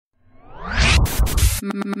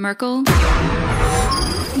Merkel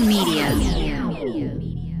Media.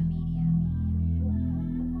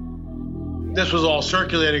 This was all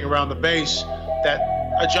circulating around the base that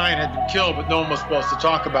a giant had been killed, but no one was supposed to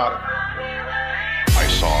talk about it. I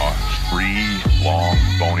saw 3 long,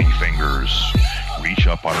 bony fingers reach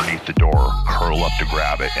up underneath the door, curl up to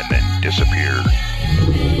grab it, and then disappear.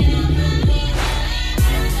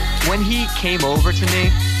 When he came over to me,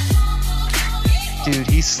 dude,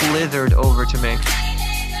 he slithered over to me.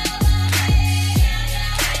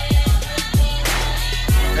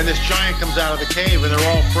 And this giant comes out of the cave, and they're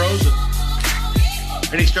all frozen.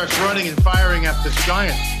 And he starts running and firing at this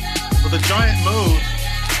giant. Well, the giant moves.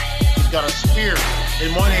 He's got a spear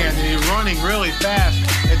in one hand, and he's running really fast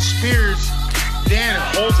and spears Dan and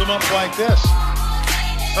holds him up like this.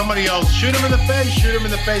 Somebody yells, shoot him in the face, shoot him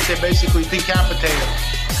in the face. They basically decapitate him.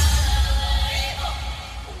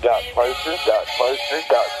 Got closer.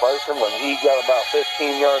 When he got about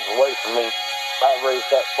 15 yards away from me, I raised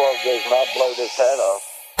that 12 gauge and I blowed his head off.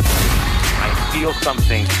 I feel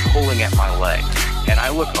something pulling at my leg, and I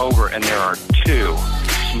look over and there are 2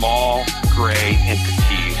 small gray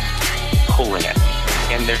entities pulling at me.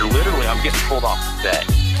 And they're literally, I'm getting pulled off the bed.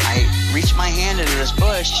 I reached my hand into this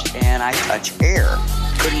bush and I touched air.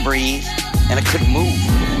 Couldn't breathe and I couldn't move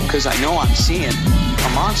because I know I'm seeing a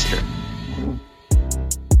monster.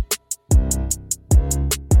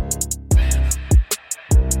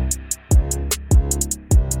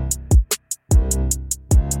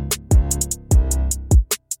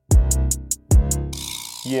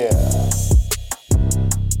 Yeah.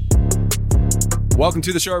 Welcome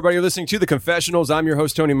to the show, everybody. You're listening to The Confessionals. I'm your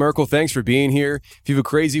host, Tony Merkel. Thanks for being here. If you have a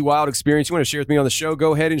crazy, wild experience you want to share with me on the show,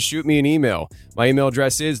 go ahead and shoot me an email. My email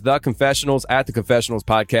address is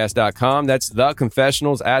theconfessionals@theconfessionalspodcast.com. That's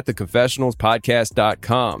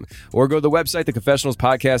theconfessionals@theconfessionalspodcast.com. Or go to the website,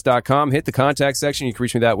 theconfessionalspodcast.com. Hit the contact section. You can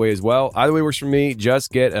reach me that way as well. Either way works for me.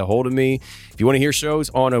 Just get a hold of me. If you want to hear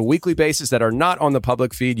shows on a weekly basis that are not on the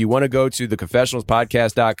public feed, you want to go to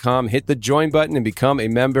theconfessionalspodcast.com. Hit the join button and become a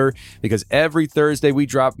member, because every Thursday we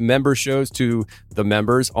drop member shows to the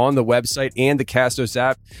members on the website and the Castos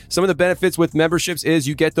app. Some of the benefits with memberships is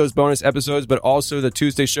you get those bonus episodes, but also the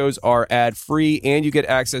Tuesday shows are ad-free, and you get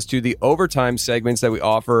access to the overtime segments that we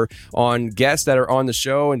offer on guests that are on the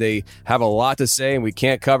show, and they have a lot to say, and we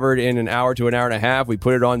can't cover it in an hour to an hour and a half. We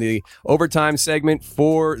put it on the overtime segment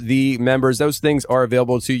for the members. Those things are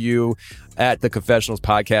available to you at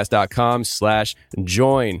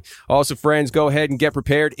theconfessionalspodcast.com/join. Also, friends, go ahead and get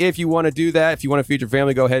prepared if you want to do that. If you want to feed your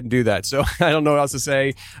family, go ahead and do that. So I don't know what else to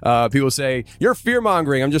say. People say, you're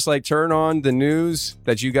fear-mongering. I'm just like, turn on the news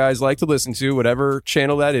that you guys like to listen to, whatever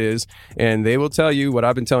channel that is, and they will tell you what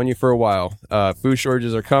I've been telling you for a while. Food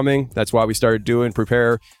shortages are coming. That's why we started doing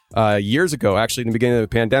Prepare years ago, actually in the beginning of the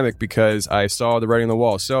pandemic, because I saw the writing on the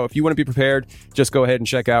wall. So if you want to be prepared, just go ahead and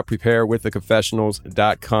check out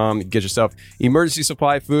preparewiththeconfessionals.com. Get yourself emergency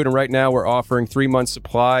supply food, and right now we're offering 3 months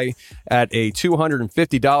supply at a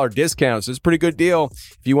 $250 discount. So it's a pretty good deal.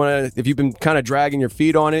 If you've been kind of dragging your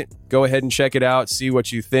feet on it, go ahead and check it out. See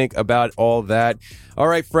what you think about all that. All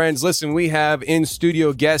right, friends, listen, we have in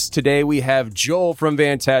studio guests today. We have Joel from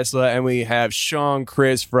Van Tesla, and we have Sean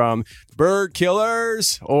Chris from Bird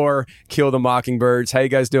Killers, or Kill the Mockingbirds. How you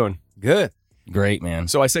guys doing? Good. Great, man.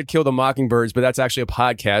 So I said Kill the Mockingbirds, but that's actually a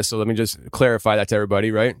podcast. So let me just clarify that to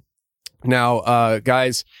everybody, right? Now,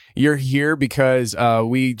 guys, you're here because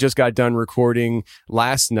we just got done recording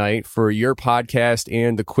last night for your podcast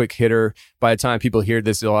and the Quick Hitter. By the time people hear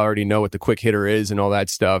this, they'll already know what the Quick Hitter is and all that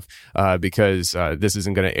stuff, because this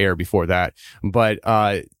isn't going to air before that. But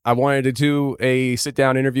I wanted to do a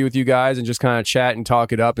sit-down interview with you guys and just kind of chat and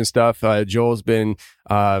talk it up and stuff. Joel's been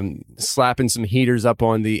slapping some heaters up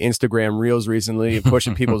on the Instagram Reels recently and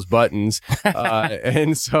pushing people's buttons.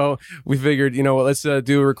 And so we figured, let's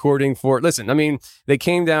do a recording for... Listen, I mean, they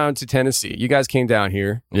came down to Tennessee. You guys came down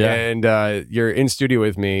here, and you're in studio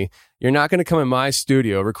with me. You're not going to come in my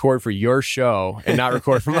studio, record for your show, and not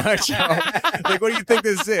record for my show. Like, what do you think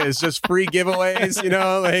this is? Just free giveaways,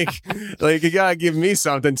 Like you gotta give me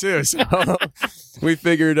something too. So we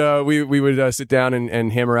figured we would sit down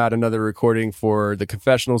and hammer out another recording for the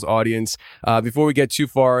Confessionals audience. Before we get too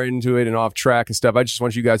far into it and off track and stuff, I just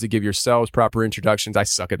want you guys to give yourselves proper introductions. I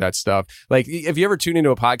suck at that stuff. Like, if you ever tune into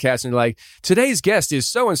a podcast and you're like, today's guest is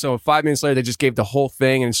so and so, 5 minutes later they just gave the whole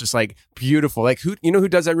thing, and it's just like beautiful. Like, who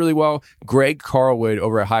does that really well? Greg Carlwood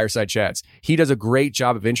over at Higher Side Chats. He does a great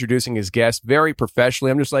job of introducing his guests very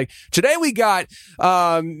professionally. I'm just like, today we got,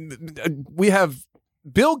 we have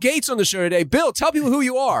Bill Gates on the show today. Bill, tell people who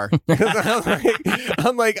you are.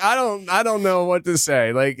 I'm like, I don't know what to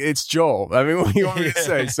say. Like, it's Joel. I mean, what do you want me to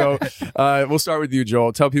say? So we'll start with you,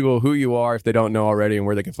 Joel. Tell people who you are if they don't know already and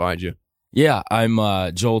where they can find you. Yeah, I'm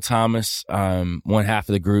Joel Thomas. I'm one half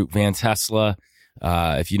of the group Van Tesla.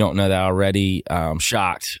 If you don't know that already, I'm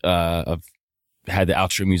shocked. I've had the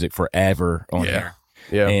outro music forever on there.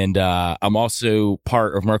 Yeah. And I'm also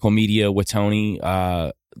part of Merkle Media with Tony,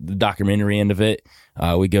 the documentary end of it.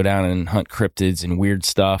 We go down and hunt cryptids and weird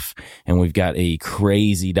stuff, and we've got a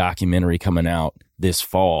crazy documentary coming out this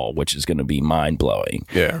fall, which is going to be mind-blowing.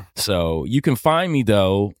 Yeah. So you can find me,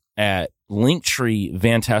 though, at Linktree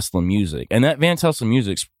Van Tesla Music, and that Van Tesla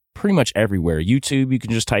Music's pretty much everywhere. YouTube, you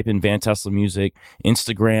can just type in Van Tesla Music.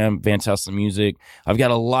 Instagram, Van Tesla Music. I've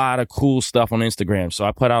got a lot of cool stuff on Instagram. So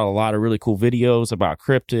I put out a lot of really cool videos about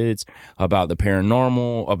cryptids, about the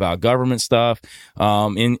paranormal, about government stuff,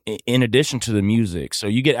 in addition to the music. So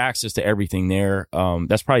you get access to everything there.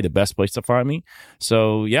 That's probably the best place to find me.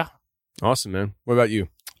 So, yeah. Awesome, man. What about you?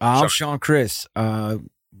 I'm Sean Chris,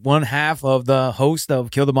 one half of the host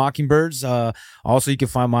of Kill the Mockingbirds. Also, you can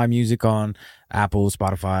find my music on Apple,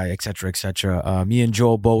 Spotify, etc., etc. Me and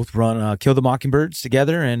Joel both run Kill the Mockingbirds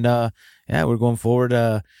together, and yeah, we're going forward,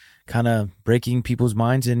 kind of breaking people's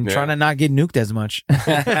minds and trying to not get nuked as much.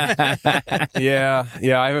 Yeah,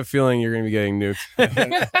 I have a feeling you're going to be getting nuked.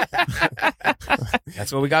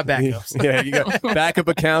 That's what we got backups. Yeah, you got backup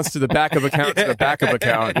accounts to the backup account to the backup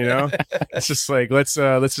account. You know, it's just like let's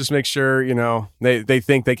just make sure they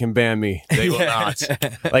think they can ban me. They will not.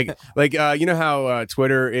 Like you know how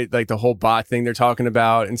Twitter, like the whole bot thing they're talking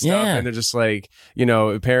about and stuff, and they're just like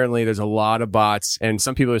apparently there's a lot of bots, and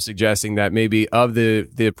some people are suggesting that maybe of the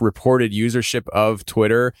reported usership of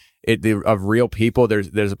Twitter, of real people,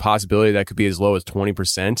 there's a possibility that could be as low as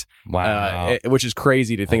 20%. Wow. Which is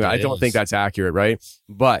crazy to think about. I don't think that's accurate, right?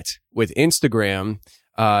 But with Instagram,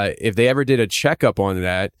 if they ever did a checkup on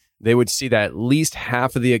that, they would see that at least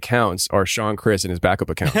half of the accounts are Sean Chris and his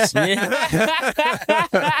backup accounts.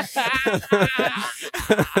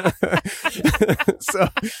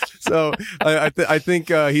 So I think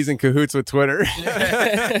he's in cahoots with Twitter.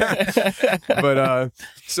 But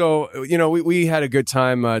so we had a good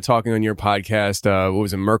time talking on your podcast. What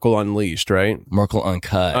was it, Merkle Unleashed, right? Merkle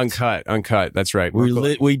Uncut. Uncut. That's right.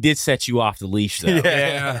 We did set you off the leash, though.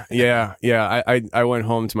 Yeah. I went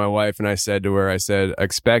home to my wife and I said to her,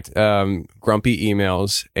 expect grumpy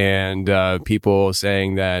emails and people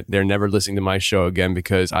saying that they're never listening to my show again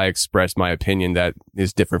because I expressed my opinion that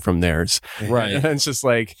is different from theirs. Right. And it's just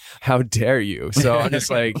like, how dare you? So I'm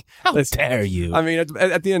just like, how dare you? I mean,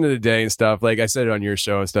 at the end of the day and stuff, like I said it on your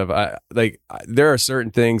show and stuff, there are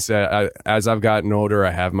certain things that as I've gotten older,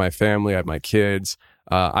 I have my family, I have my kids.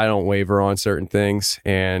 I don't waver on certain things,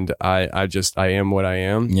 and I am what I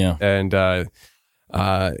am. Yeah. And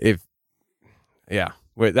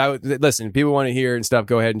listen, if people want to hear and stuff,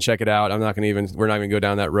 go ahead and check it out. We're not going to go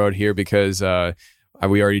down that road here because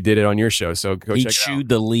we already did it on your show. So go check it out. He chewed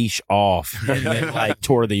the leash off and then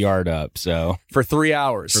tore the yard up. So for 3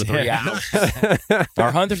 hours. Our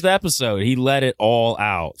 100th episode, he let it all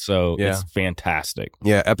out. So it's fantastic.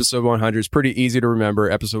 Yeah, episode 100 is pretty easy to remember.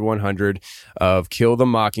 Episode 100 of Kill the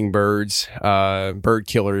Mockingbirds, bird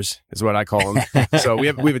killers is what I call them. So we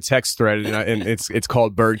have a text thread and it's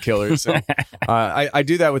called Bird Killers. So, I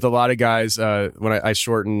do that with a lot of guys when I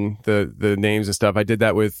shorten the names and stuff. I did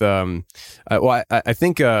that with I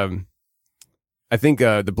think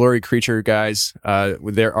the Blurry Creature guys,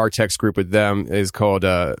 with our text group with them is called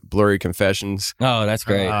Blurry Confessions. Oh, that's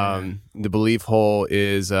great. The Belief Hole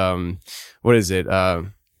is what is it?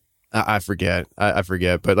 I forget,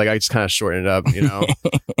 but I just kind of shorten it up.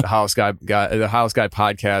 The House Guy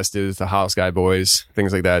podcast is the House Guy Boys,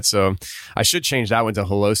 things like that. So I should change that one to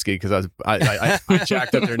Holoski because I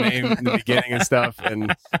jacked up their name in the beginning and stuff.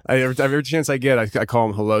 And every chance I get, I call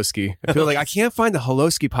them Holoski. I feel like I can't find the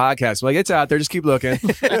Holoski podcast. I'm like, it's out there. Just keep looking.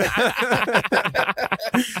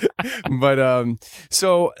 But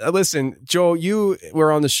so listen, Joel, you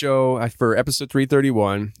were on the show for episode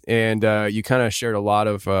 331, and you kind of shared a lot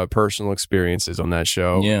of personal experiences on that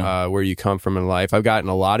show, where you come from in life. I've gotten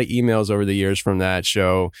a lot of emails over the years from that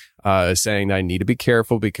show saying that I need to be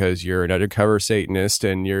careful because you're an undercover Satanist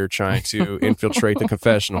and you're trying to infiltrate the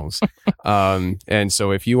confessionals. And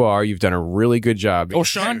so if you are, you've done a really good job. Oh,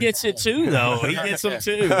 Sean gets it too, though. He gets them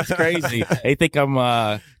too. It's crazy. They think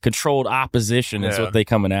I'm controlled opposition is what they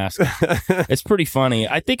come and ask. It's pretty funny.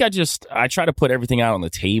 I think I try to put everything out on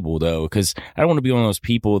the table, though, because I don't want to be one of those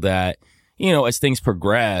people that, as things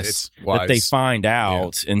progress, that they find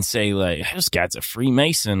out and say, like, this guy's a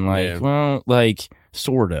Freemason.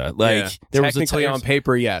 sorta. Like there was technically on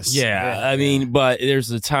paper, yes. Yeah, I mean, but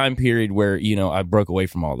there's a time period where I broke away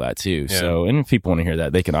from all that too. Yeah. So, and if people want to hear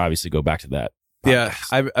that, they can obviously go back to that. Yeah,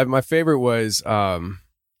 my favorite was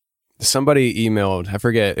somebody emailed. I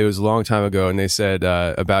forget. It was a long time ago, and they said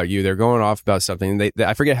about you. They're going off about something.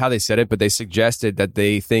 I forget how they said it, but they suggested that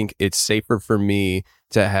they think it's safer for me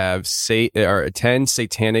to have 10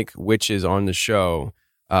 satanic witches on the show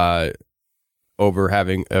over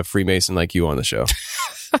having a Freemason like you on the show.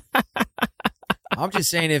 I'm just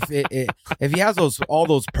saying, if he has all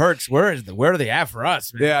those perks, where are they at for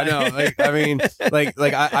us, man? Yeah, I know. Like,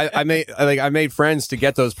 I mean, I made friends to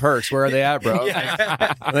get those perks. Where are they at, bro?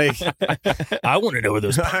 Yeah. Like, I want to know where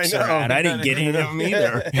those perks are at. I didn't get any of them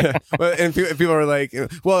either. Yeah. Well, and people are like,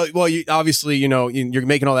 well, you obviously, you're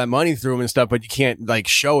making all that money through them and stuff, but you can't like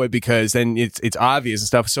show it because then it's obvious and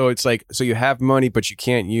stuff. So it's like, so you have money, but you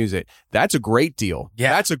can't use it. That's a great deal.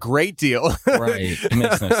 Yeah, that's a great deal. Right. It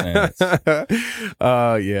makes no sense.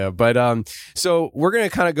 Yeah, but so we're gonna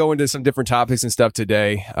kind of go into some different topics and stuff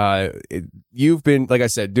today. You've been, like I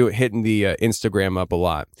said, hitting the Instagram up a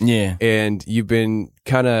lot. Yeah, and you've been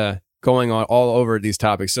kind of going on all over these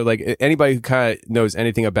topics. So like anybody who kind of knows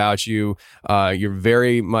anything about you, you're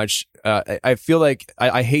very much. I feel like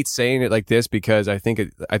I hate saying it like this because I think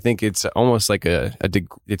it's almost like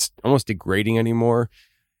it's almost degrading anymore.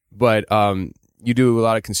 But you do a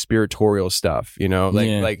lot of conspiratorial stuff,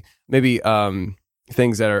 like maybe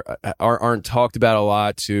things that aren't talked about a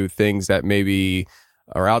lot to things that maybe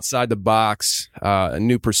are outside the box,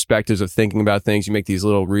 new perspectives of thinking about things. You make these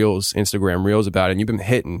little reels, Instagram reels about it, and you've been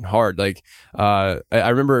hitting hard. Like I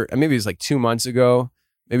remember maybe it was like 2 months ago,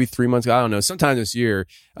 maybe 3 months ago, I don't know, sometime this year.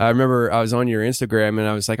 I remember I was on your Instagram and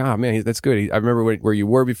I was like, oh man, that's good. I remember where you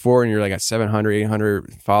were before and you're like at 700,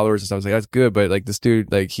 800 followers and stuff. I was like, that's good. But like this dude,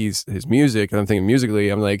 like his music, and I'm thinking musically,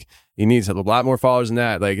 I'm like, he needs a lot more followers than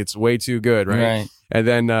that. Like it's way too good. Right. And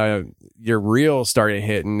then your reel started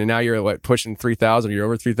hitting and now you're pushing 3,000. You're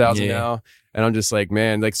over 3,000 now. And I'm just like,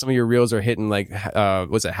 man, like some of your reels are hitting like,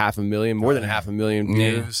 what's it, 500,000, more than 500,000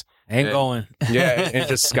 views. Going. Yeah, and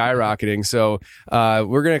just skyrocketing. So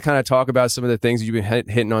we're going to kind of talk about some of the things you've been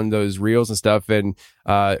hitting on those reels and stuff. And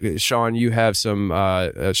Sean, you have some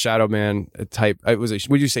shadow man type.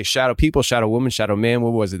 Would you say shadow people, shadow woman, shadow man?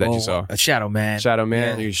 What was it that you saw? A shadow man. Shadow man.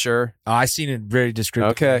 Yeah. Are you sure? I seen it very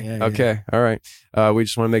descriptive. Okay. Okay. All right. We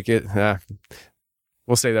just want to make it.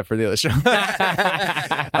 We'll save that for the other show.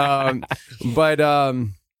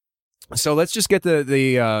 So let's just get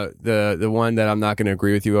the one that I'm not going to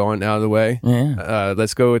agree with you on out of the way. Yeah.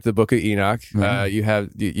 Let's go with the Book of Enoch.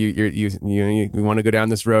 Mm-hmm. You want to go down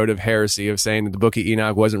this road of heresy of saying that the Book of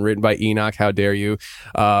Enoch wasn't written by Enoch. How dare you?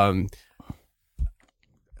 I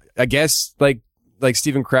guess like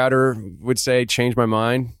Steven Crowder would say, change my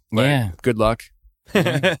mind. Yeah. Good luck.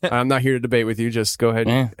 I'm not here to debate with you. Just go ahead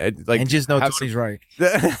and just know Tony's right.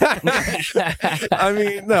 I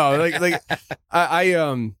mean, no,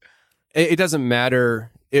 it doesn't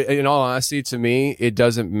matter. In all honesty, to me, it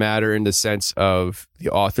doesn't matter in the sense of the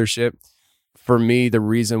authorship. For me, the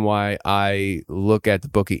reason why I look at the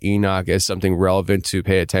Book of Enoch as something relevant to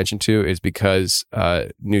pay attention to is because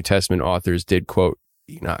New Testament authors did quote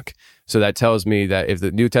Enoch. So that tells me that if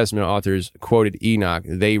the New Testament authors quoted Enoch,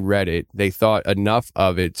 they read it, they thought enough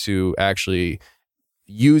of it to actually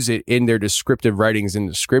use it in their descriptive writings in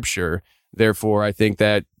the scripture. Therefore, I think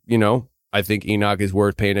that, I think Enoch is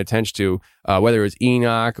worth paying attention to, whether it's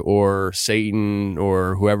Enoch or Satan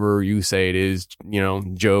or whoever you say it is,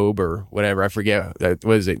 Job or whatever. I forget.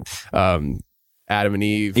 What is it? Adam and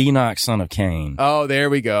Eve. Enoch, son of Cain. Oh, there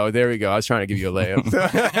we go. I was trying to give you a layup.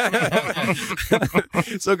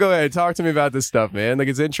 So go ahead. Talk to me about this stuff, man. Like,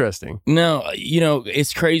 it's interesting. No,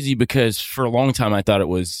 it's crazy because for a long time I thought it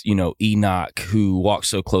was, Enoch who walked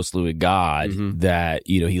so closely with God that,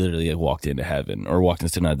 he literally had walked into heaven or walked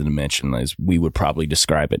into another dimension as we would probably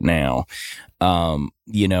describe it now.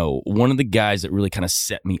 One of the guys that really kind of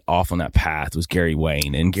set me off on that path was Gary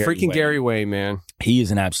Wayne. And Gary Wayne, man. He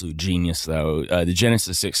is an absolute genius, though. The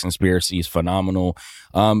Genesis 6 conspiracy is phenomenal.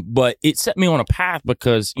 But it set me on a path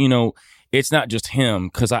because, it's not just him,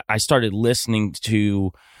 because I started listening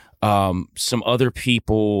to some other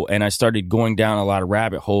people and I started going down a lot of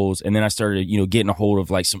rabbit holes. And then I started, getting a hold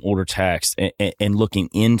of like some older text and looking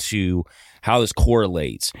into how this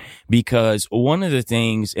correlates, because one of the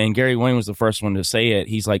things, and Gary Wayne was the first one to say it,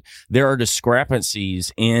 he's like, there are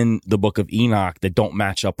discrepancies in the Book of Enoch that don't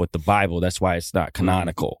match up with the Bible. That's why it's not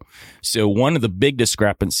canonical. So one of the big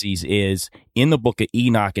discrepancies is in the Book of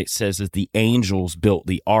Enoch, it says that the angels built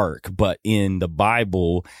the ark, but in the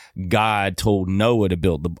Bible, God told Noah to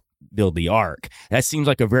build build the ark. That seems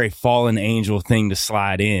like a very fallen angel thing to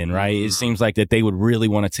slide in, right? It seems like that they would really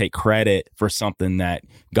want to take credit for something that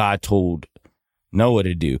God told Noah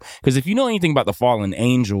to do. Because if you know anything about the fallen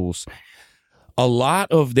angels, a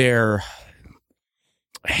lot of their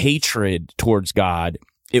hatred towards God,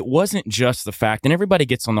 it wasn't just the fact, and everybody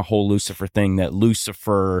gets on the whole Lucifer thing, that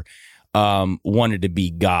Lucifer wanted to be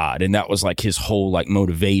God, and that was like his whole like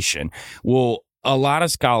motivation. Well, a lot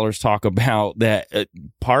of scholars talk about that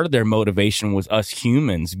part of their motivation was us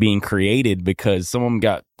humans being created, because some of them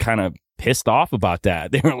got kind of pissed off about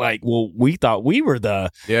that. They were like, well, we thought we were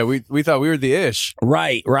we thought we were the ish.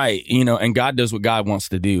 Right. And God does what God wants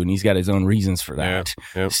to do, and he's got his own reasons for that.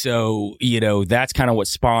 Yeah. So, that's kind of what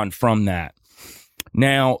spawned from that.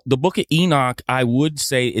 Now, the book of Enoch, I would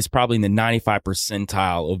say, is probably in the 95th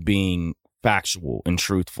percentile of being factual and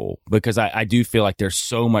truthful, because I do feel like there's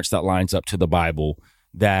so much that lines up to the Bible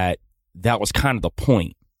that was kind of the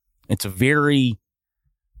point. It's a very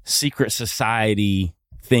secret society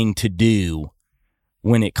thing to do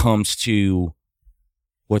when it comes to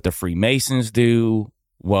what the Freemasons do,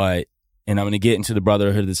 and I'm going to get into the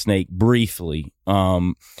Brotherhood of the Snake briefly.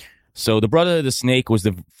 So the Brotherhood of the Snake was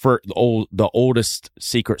the oldest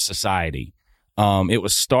secret society. It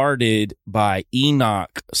was started by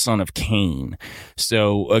Enoch, son of Cain.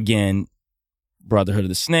 So again, Brotherhood of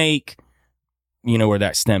the Snake, you know where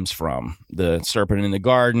that stems from. The serpent in the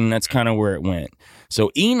garden, that's kind of where it went. So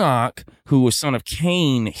Enoch, who was son of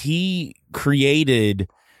Cain, he created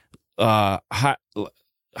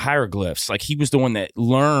hieroglyphs. Like, he was the one that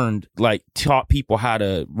taught people how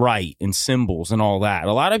to write and symbols and all that.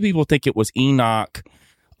 A lot of people think it was Enoch,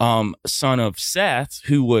 son of Seth,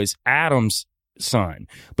 who was Adam's son,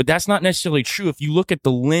 but that's not necessarily true. If you look at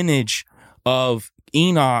the lineage of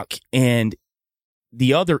Enoch and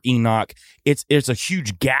the other Enoch, it's a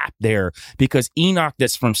huge gap there, because Enoch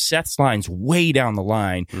that's from Seth's line's way down the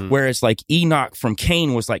line, whereas like Enoch from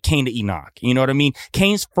Cain was like Cain to Enoch. You know what I mean?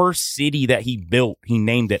 Cain's first city that he built, he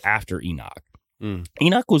named it after Enoch.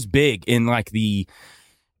 Enoch was big in like the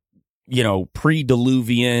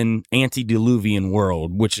pre-Diluvian, antediluvian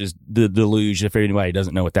world, which is the deluge. If anybody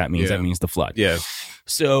doesn't know what that means, that means the flood. Yeah.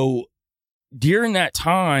 So during that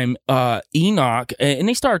time, Enoch, and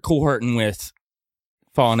they started cohorting with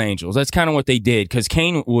fallen angels. That's kind of what they did, because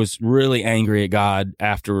Cain was really angry at God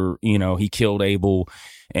after, he killed Abel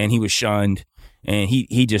and he was shunned. And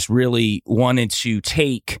he just really wanted to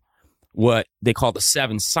take what they call the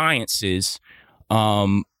 7 sciences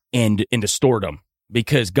and distort them.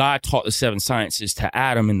 Because God taught the 7 sciences to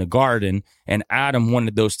Adam in the garden, and Adam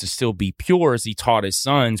wanted those to still be pure as he taught his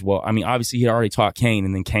sons. Well, I mean, obviously he already taught Cain,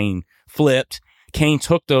 and then Cain flipped. Cain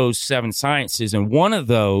took those 7 sciences, and one of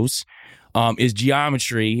those is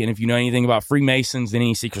geometry. And if you know anything about Freemasons and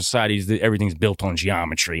any secret societies, everything's built on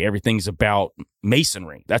geometry. Everything's about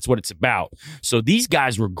masonry. That's what it's about. So these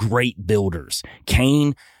guys were great builders.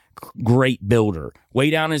 Cain, great builder. Way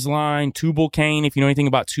down his line, Tubal Cain. If you know anything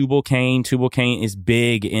about Tubal Cain is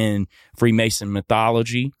big in Freemason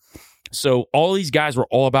mythology. So all these guys were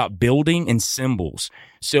all about building and symbols.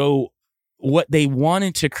 So what they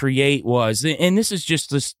wanted to create was, and this is just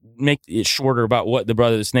to make it shorter about what the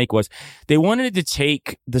Brother of the Snake was, they wanted to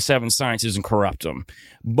take the 7 sciences and corrupt them,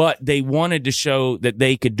 but they wanted to show that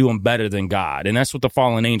they could do them better than God. And that's what the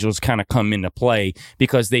fallen angels kind of come into play,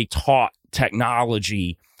 because they taught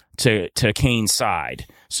technology to Cain's side.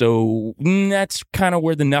 So that's kind of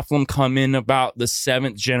where the Nephilim come in, about the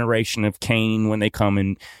 7th generation of Cain, when they come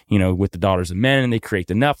in, with the daughters of men, and they create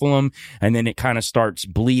the Nephilim. And then it kind of starts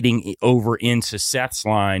bleeding over into Seth's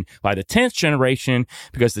line by the 10th generation,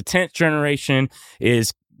 because the 10th generation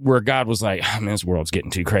is where God was like, oh, man, this world's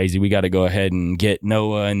getting too crazy. We got to go ahead and get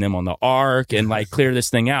Noah and them on the ark and clear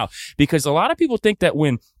this thing out. Because a lot of people think that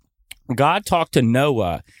when God talked to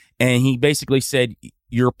Noah and he basically said,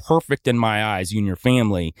 "You're perfect in my eyes, you and your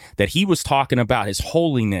family," that he was talking about his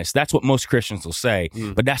holiness. That's what most Christians will say,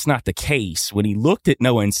 but that's not the case. When he looked at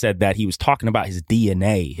Noah and said that, he was talking about his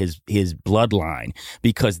DNA, his bloodline,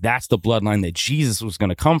 because that's the bloodline that Jesus was going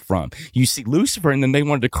to come from. You see Lucifer, and then they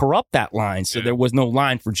wanted to corrupt that line, so there was no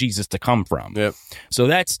line for Jesus to come from. Yep. So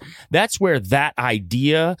that's where that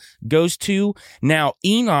idea goes to. Now,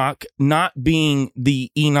 Enoch, not being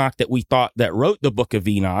the Enoch that we thought that wrote the book of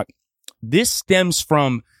Enoch, this stems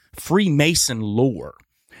from Freemason lore.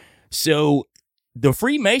 So the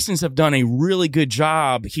Freemasons have done a really good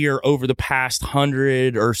job here over the past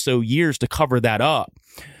 100 or so years to cover that up.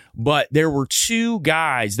 But there were 2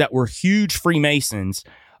 guys that were huge Freemasons,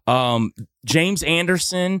 James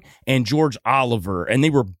Anderson and George Oliver, and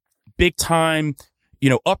they were big time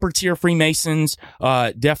upper tier Freemasons,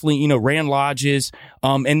 definitely, ran lodges.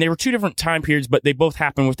 And they were two different time periods, but they both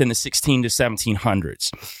happened within the 16 to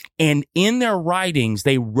 1700s. And in their writings,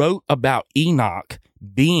 they wrote about Enoch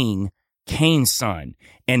being Cain's son,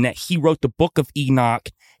 and that he wrote the book of Enoch,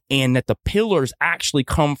 and that the pillars actually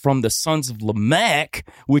come from the sons of Lamech,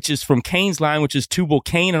 which is from Cain's line, which is Tubal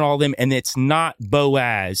Cain and all them, and it's not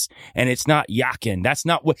Boaz and it's not Jachin.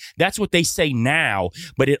 That's what they say now,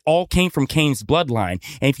 but it all came from Cain's bloodline.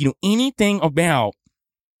 And if you know anything about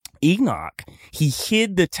Enoch, he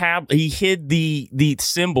hid the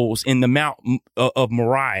symbols in the Mount of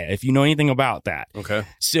Moriah, if you know anything about that. Okay.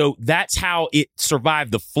 So that's how it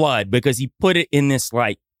survived the flood, because he put it in this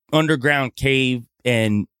like underground cave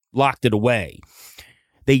and locked it away.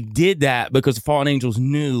 They did that because the fallen angels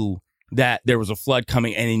knew that there was a flood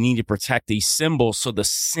coming and they needed to protect these symbols, so the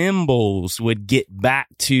symbols would get back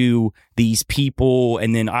to these people.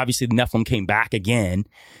 And then obviously the Nephilim came back again,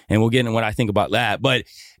 and we'll get into what I think about that. But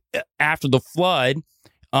after the flood,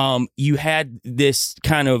 you had this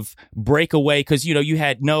kind of breakaway, because, you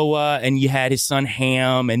had Noah and you had his son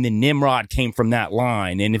Ham, and then Nimrod came from that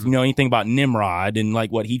line. And if you know anything about Nimrod and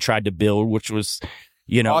like what he tried to build, which was,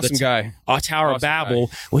 awesome guy, a Tower of Babel.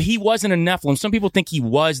 Guy. Well, he wasn't a Nephilim. Some people think he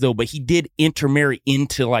was, though, but he did intermarry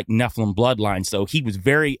into like Nephilim bloodline. So he was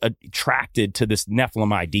very attracted to this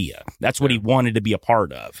Nephilim idea. That's what he wanted to be a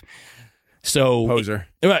part of. So poser.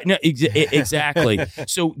 Right, no, exactly.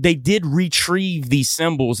 So they did retrieve these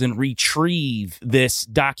symbols and retrieve this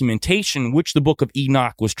documentation, which the book of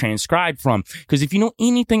Enoch was transcribed from. Because if you know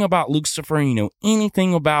anything about Lucifer, you know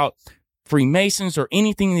anything about Freemasons or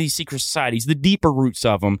anything in these secret societies, the deeper roots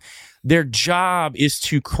of them, their job is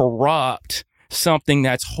to corrupt something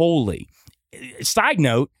that's holy. Side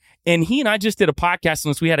note, and he and I just did a podcast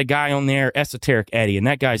on this. We had a guy on there, Esoteric Eddie, and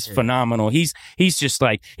that guy's phenomenal. He's just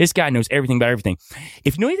like, this guy knows everything about everything.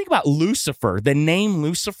 If you know anything about Lucifer, the name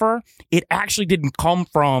Lucifer, it actually didn't come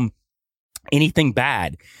from anything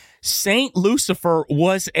bad. Saint Lucifer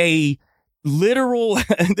was a literal,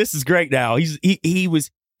 this is great now, he was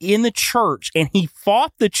in the church, and he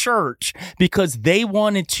fought the church because they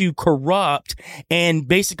wanted to corrupt and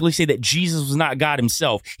basically say that Jesus was not God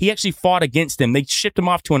himself. He actually fought against them. They shipped him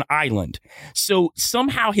off to an island. So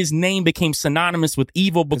somehow his name became synonymous with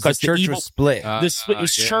evil because the church evil was split. The split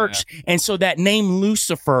was church. And so that name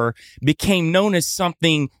Lucifer became known as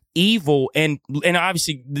something evil, and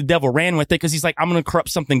obviously the devil ran with it because he's like, I'm going to corrupt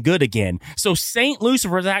something good again. So Saint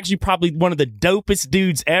Lucifer is actually probably one of the dopest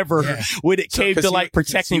dudes ever when it came to like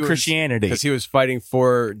protecting Christianity. Because he was fighting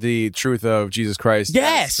for the truth of Jesus Christ,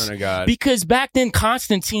 yes, Son of God. Because back then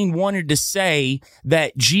Constantine wanted to say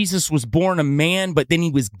that Jesus was born a man, but then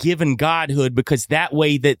he was given godhood, because that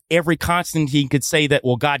way that every Constantine could say that,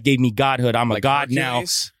 well, God gave me godhood. I'm like a god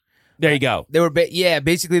Hercules? Now. There you go. They were,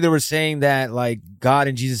 basically they were saying that like God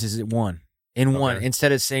and Jesus is one. One,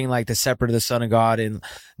 instead of saying like the separate of the Son of God. And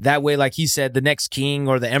that way, like he said, the next king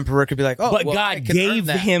or the emperor could be like, oh, but well, God gave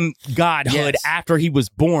him godhood after he was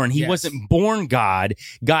born. He wasn't born God.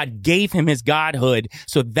 God gave him his godhood.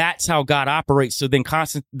 So that's how God operates. So then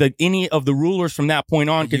any of the rulers from that point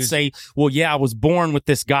on could say, well, yeah, I was born with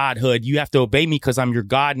this godhood. You have to obey me because I'm your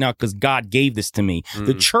God now, because God gave this to me.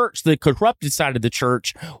 The church, the corrupted side of the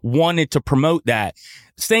church, wanted to promote that.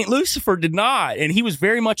 Saint Lucifer did not, and he was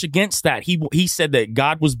very much against that. He said that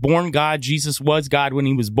God was born God, Jesus was God when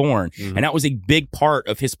he was born, and that was a big part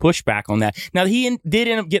of his pushback on that. Now, he did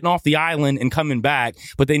end up getting off the island and coming back,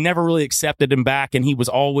 but they never really accepted him back, and he was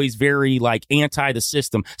always very like anti the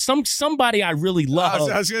system. Somebody I really love.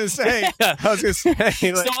 I was going to say.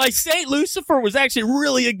 So like Saint Lucifer was actually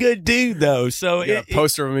really a good dude, though. So a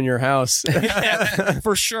poster of him in your house,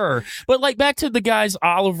 for sure. But like back to the guys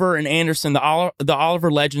Oliver and Anderson, the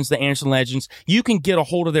Oliver Legends, the Anderson Legends, you can get a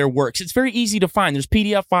hold of their works. It's very easy to find. There's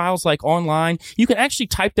PDF files like online. You can actually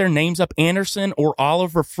type their names up, Anderson or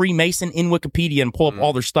Oliver Freemason, in Wikipedia and pull up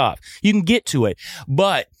all their stuff. You can get to it.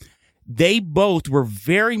 But they both were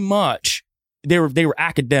very much, they were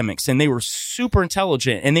academics, and they were super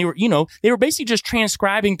intelligent, and they were basically just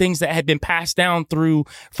transcribing things that had been passed down through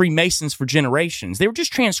Freemasons for generations. They were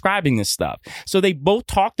just transcribing this stuff. So they both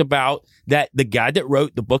talked about that the guy that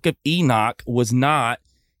wrote the book of Enoch was not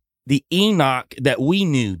the Enoch that we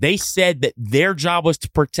knew. They said that their job was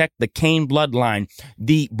to protect the Cain bloodline,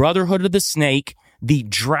 the Brotherhood of the Snake, the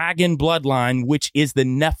dragon bloodline, which is the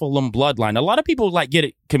Nephilim bloodline. A lot of people get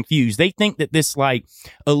it confused. They think that this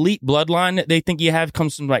elite bloodline that they think you have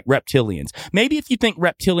comes from reptilians. Maybe if you think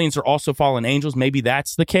reptilians are also fallen angels, maybe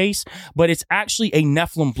that's the case, but it's actually a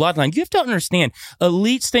Nephilim bloodline. You have to understand,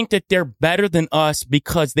 elites think that they're better than us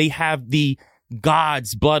because they have the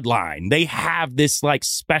God's bloodline. They have this like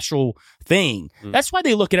special thing. That's why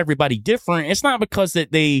they look at everybody different. It's not because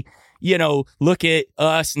that they, look at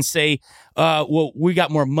us and say, well, we got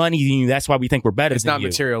more money than you. That's why we think we're better It's than not you.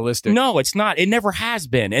 materialistic. No, it's not. It never has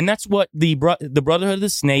been. And that's what the Brotherhood of the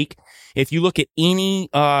Snake, if you look at any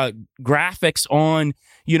graphics on,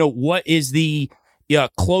 what is the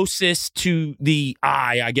closest to the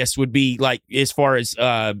eye, I guess would be like as far as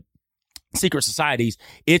secret societies,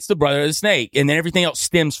 it's the Brotherhood of the Snake. And then everything else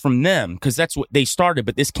stems from them because that's what they started.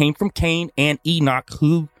 But this came from Cain and Enoch,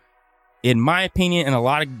 who, in my opinion, and a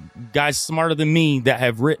lot of guys smarter than me that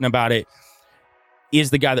have written about it,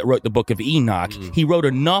 is the guy that wrote the book of Enoch. He wrote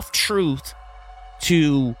enough truth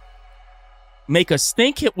to make us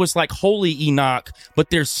think it was like Holy Enoch, but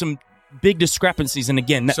there's some big discrepancies. And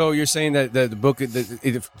again, So you're saying that the book,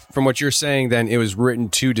 from what you're saying, then it was written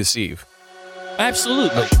to deceive.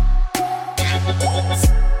 Absolutely.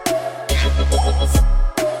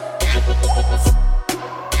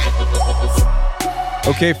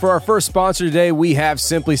 Okay, for our first sponsor today, we have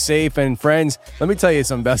Simply Safe. And friends, let me tell you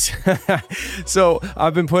something about So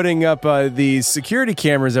I've been putting up these security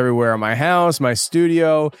cameras everywhere in my house, my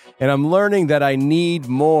studio, and I'm learning that I need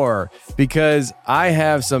more because I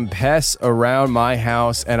have some pests around my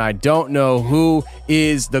house and I don't know who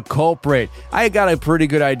is the culprit. I got a pretty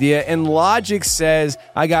good idea, and logic says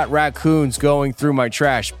I got raccoons going through my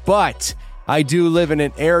trash, but I do live in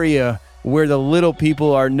an area where the little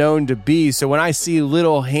people are known to be. So when I see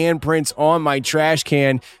little handprints on my trash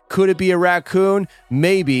can, could it be a raccoon?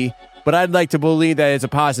 Maybe. But I'd like to believe that it's a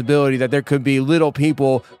possibility that there could be little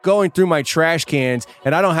people going through my trash cans,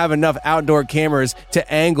 and I don't have enough outdoor cameras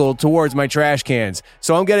to angle towards my trash cans.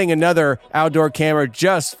 So I'm getting another outdoor camera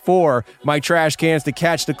just for my trash cans to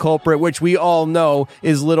catch the culprit, which we all know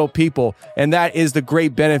is little people. And that is the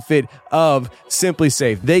great benefit of Simply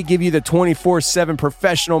Safe. They give you the 24/7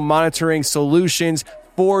 professional monitoring solutions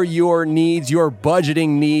for your needs, your budgeting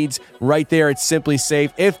needs, right there at Simply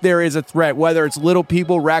Safe. If there is a threat, whether it's little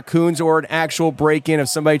people, raccoons, or an actual break-in of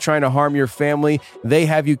somebody trying to harm your family, they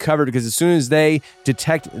have you covered because as soon as they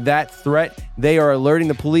detect that threat, they are alerting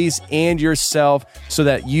the police and yourself so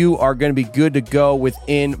that you are going to be good to go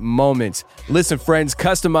within moments. Listen, friends,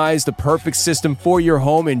 customize the perfect system for your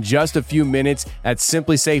home in just a few minutes at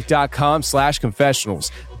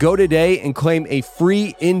simplysafe.com/confessionals. Go today and claim a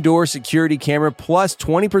free indoor security camera plus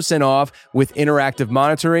 20% off with interactive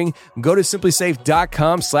monitoring. Go to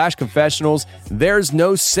simplysafe.com/confessionals. There's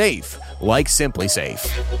no safe like Simply Safe.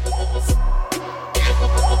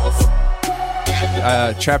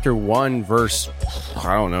 Chapter 1, verse,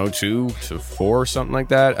 2 to 4, something like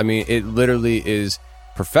that. I mean, it literally is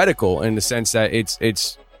prophetical in the sense that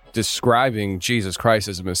it's describing Jesus Christ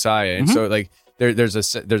as a Messiah. And so like there's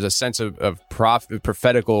a sense of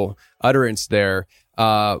prophetical utterance there.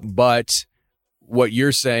 But what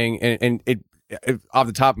you're saying, and it off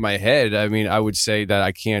the top of my head, I mean, I would say that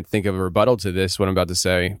I can't think of a rebuttal to this, what I'm about to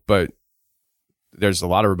say, but there's a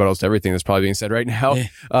lot of rebuttals to everything that's probably being said right now.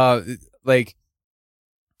 Like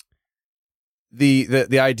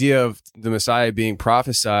the idea of the Messiah being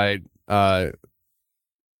prophesied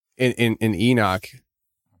in Enoch,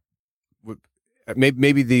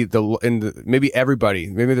 maybe maybe everybody,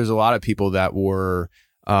 maybe there's a lot of people that were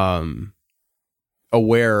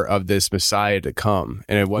aware of this Messiah to come,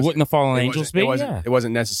 and wouldn't the fallen angels be? It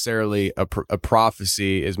wasn't necessarily a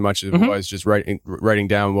prophecy as much as it was just writing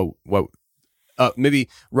down what maybe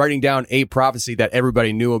writing down a prophecy that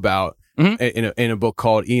everybody knew about in a book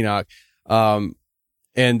called Enoch, and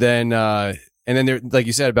then there, like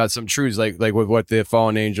you said, about some truths, like with what the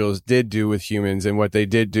fallen angels did do with humans and what they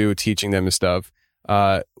did do, teaching them and stuff.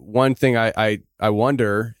 One thing I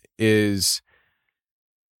wonder is,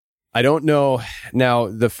 I don't know now,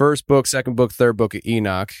 the first book, second book, third book of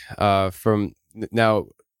Enoch. From now,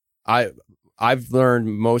 I've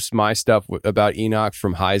learned most of my stuff about Enoch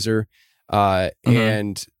from Heiser,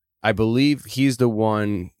 and I believe he's the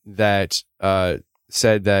one that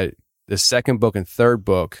said that the second book and third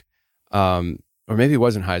book, or maybe it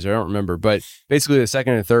wasn't Heiser, I don't remember, but basically the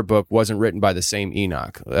second and third book wasn't written by the same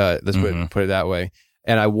Enoch. Let's put it that way.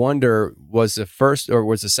 And I wonder, was the first or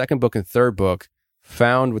was the second book and third book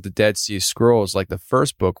found with the Dead Sea Scrolls like the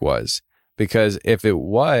first book was? Because if it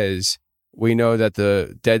was, we know that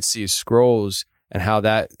the Dead Sea Scrolls and how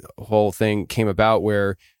that whole thing came about,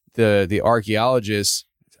 where the archaeologists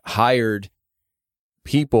hired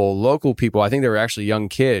people, local people, I think they were actually young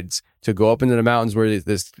kids, to go up into the mountains where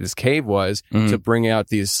this cave was to bring out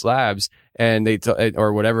these slabs, and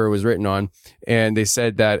or whatever it was written on, and they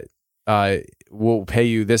said that we'll pay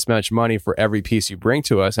you this much money for every piece you bring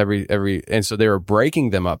to us, and so they were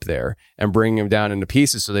breaking them up there and bringing them down into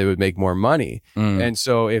pieces so they would make more money. And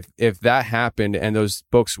so if that happened and those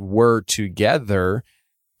books were together,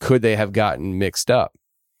 could they have gotten mixed up?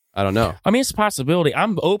 I don't know. I mean, it's a possibility.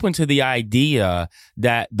 I'm open to the idea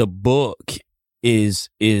that the book is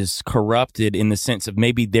corrupted in the sense of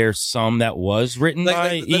maybe there's some that was written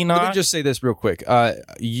by Enoch. Let me just say this real quick.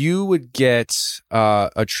 You would get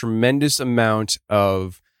a tremendous amount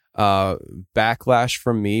of backlash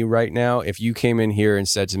from me right now if you came in here and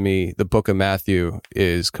said to me the book of Matthew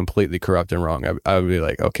is completely corrupt and wrong. I would be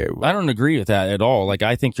like, okay. I don't agree with that at all. Like,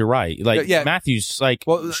 I think you're right. Like, yeah. Matthew's like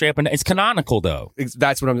straight up and it's canonical though.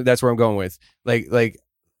 That's where I'm going with. Like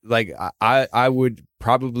I would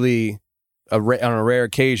probably on a rare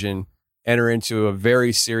occasion enter into a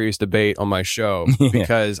very serious debate on my show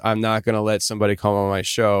because I'm not going to let somebody come on my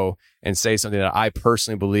show and say something that I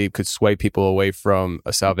personally believe could sway people away from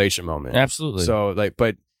a salvation moment. Absolutely. So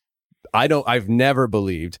but I've never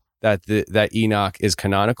believed that that Enoch is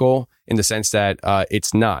canonical in the sense that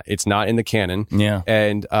it's not in the canon. Yeah.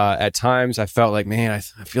 And at times I felt like, man, I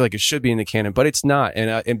feel like it should be in the canon, but it's not.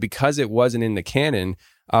 And because it wasn't in the canon,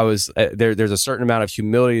 I was there's a certain amount of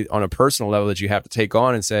humility on a personal level that you have to take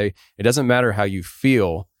on and say, it doesn't matter how you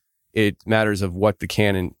feel. It matters of what the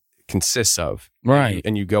canon consists of. Right.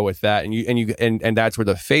 And you go with that and that's where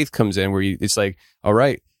the faith comes in, where it's like, all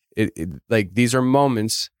right, like these are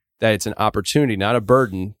moments that it's an opportunity, not a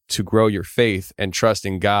burden, to grow your faith and trust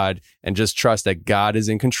in God and just trust that God is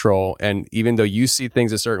in control. And even though you see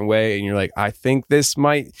things a certain way and you're like, I think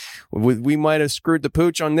we might have screwed the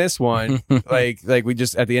pooch on this one. like we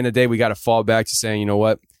just, at the end of the day, we got to fall back to saying, you know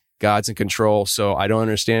what? God's in control. So I don't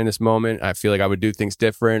understand this moment. I feel like I would do things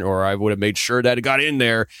different, or I would have made sure that it got in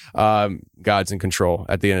there. God's in control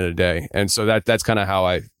at the end of the day. And so that's kind of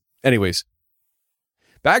how anyways.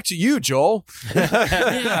 Back to you, Joel.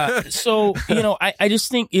 Yeah. So, I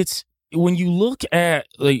just think it's, when you look at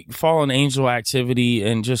like fallen angel activity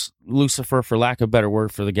and just Lucifer, for lack of a better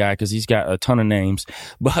word for the guy, because he's got a ton of names,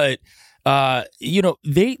 but they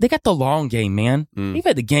got the long game, man. They've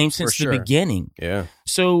had the game since the beginning. Yeah.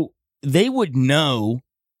 So they would know,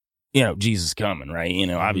 Jesus is coming, right?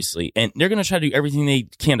 Obviously. And they're going to try to do everything they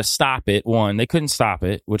can to stop it. One, they couldn't stop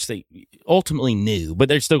it, which they ultimately knew, but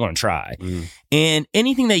they're still going to try. And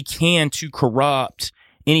anything they can to corrupt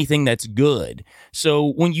anything that's good.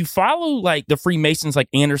 So when you follow like the Freemasons, like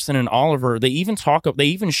Anderson and Oliver, they even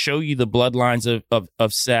show you the bloodlines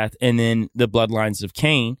of Seth and then the bloodlines of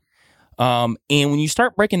Cain. And when you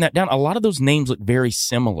start breaking that down, a lot of those names look very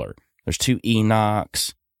similar. There's 2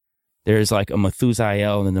 Enochs. There's like a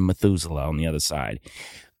Methusael and then a Methuselah on the other side.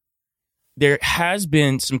 There has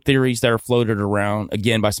been some theories that are floated around,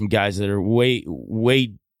 again, by some guys that are way,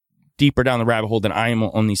 way deeper down the rabbit hole than I am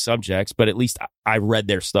on these subjects, but at least I read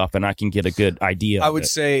their stuff and I can get a good idea. I would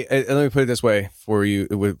say, let me put it this way before you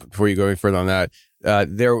go any further on that.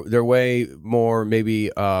 They're way more maybe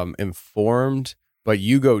informed, but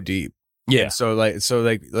you go deep. Yeah. So I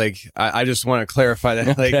just want to clarify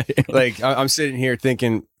that. Like I'm sitting here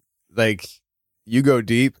thinking, like, you go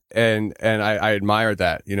deep and I admire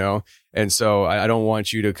that, And so I don't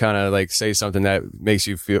want you to kind of like say something that makes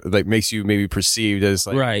you feel like makes you maybe perceived as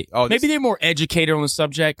like, right. Oh, maybe they're more educated on the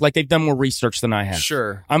subject. Like they've done more research than I have.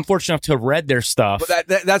 Sure. I'm fortunate enough to have read their stuff. But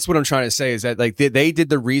that's what I'm trying to say is that like they did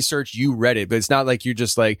the research, you read it, but it's not like you're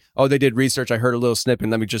just like, oh, they did research. I heard a little snippet.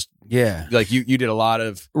 And let me just, like you did a lot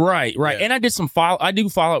of. Right. Yeah. And I did I do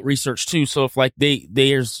follow-up research too. So if like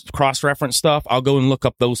there's cross-reference stuff, I'll go and look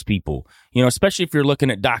up those people, especially if you're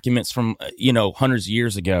looking at documents from, hundreds of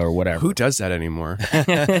years ago or whatever. Who does that anymore?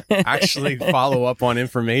 Actually follow up on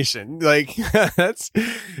information. Like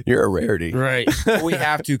you're a rarity. Right. We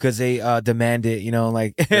have to because they demand it,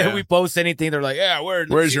 we post anything, they're like, yeah,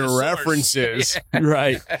 where's your references?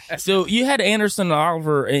 Right. So you had Anderson and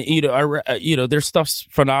Oliver, and, their stuff's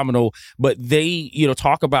phenomenal, but they,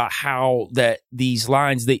 talk about how that these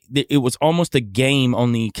lines, it was almost a game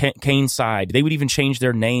on the Cain side. They would even change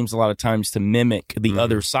their names a lot of times to mimic the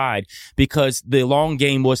other side because the long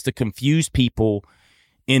game was to confuse people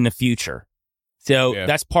in the future. So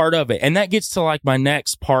that's part of it. And that gets to like my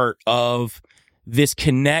next part of this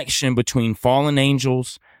connection between fallen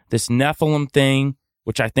angels, this Nephilim thing,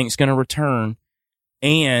 which I think is going to return.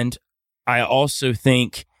 And I also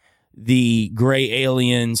think the gray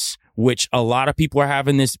aliens, which a lot of people are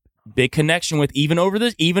having this big connection with, even over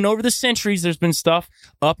the centuries, there's been stuff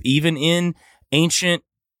up even in ancient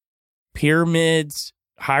pyramids,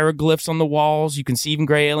 hieroglyphs on the walls. You can see even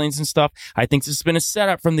gray aliens and stuff. I think this has been a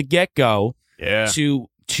setup from the get-go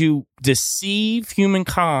to deceive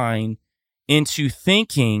humankind into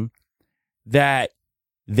thinking that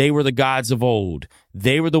they were the gods of old.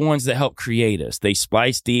 They were the ones that helped create us. They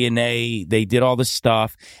spliced DNA. They did all this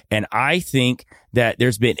stuff. And I think that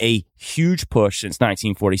there's been a huge push since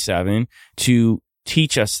 1947 to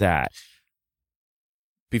teach us that.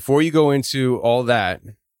 Before you go into all that,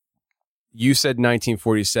 you said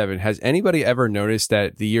 1947. Has anybody ever noticed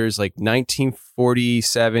that the years like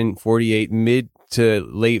 1947, 48, mid to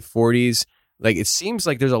late 40s, like it seems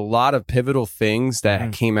like there's a lot of pivotal things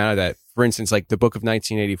that came out of that. For instance, like the book of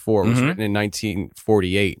 1984 was written in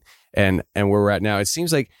 1948, and where we're at now, it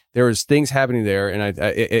seems like there was things happening there,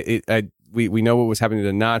 and we know what was happening to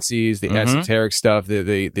the Nazis, the esoteric stuff,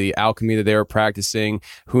 the alchemy that they were practicing.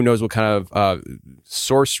 Who knows what kind of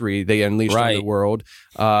sorcery they unleashed on the world?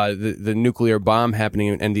 The nuclear bomb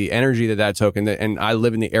happening and the energy that took, and I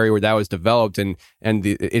live in the area where that was developed, and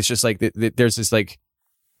it's just like there's this like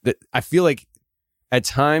I feel like. At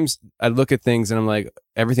times, I look at things and I'm like,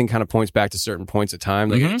 everything kind of points back to certain points of time.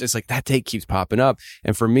 Like, it's just like that date keeps popping up.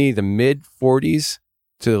 And for me, the mid 40s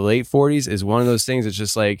to the late 40s is one of those things. It's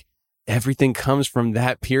just like everything comes from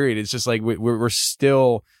that period. It's just like we're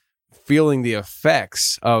still feeling the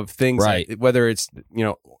effects of things, like, whether it's,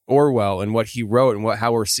 Orwell and what he wrote and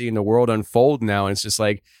how we're seeing the world unfold now. And it's just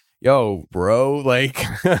like, yo, bro, like,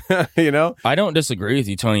 I don't disagree with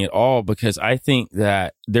you, Tony, at all, because I think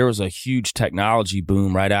that there was a huge technology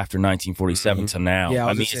boom right after 1947 to now. Yeah,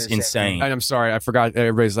 I mean, it's insane. And I'm sorry, I forgot.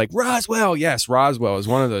 Everybody's like, Roswell. Yes, Roswell is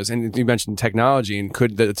one of those. And you mentioned technology, and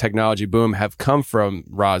could the technology boom have come from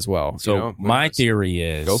Roswell? So my theory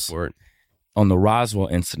is, go for it. On the Roswell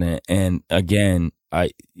incident, and again,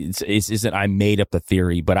 isn't I made up the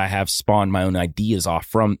theory, but I have spawned my own ideas off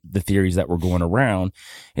from the theories that were going around,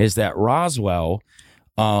 is that Roswell,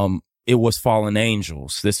 it was fallen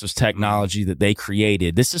angels. This was technology that they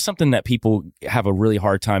created. This is something that people have a really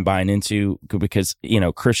hard time buying into because,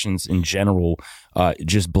 Christians in general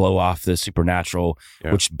just blow off the supernatural,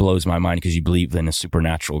 which blows my mind because you believe in a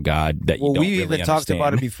supernatural God that you don't really we even understand. Talked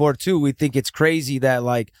about it before too. We think it's crazy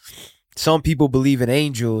that some people believe in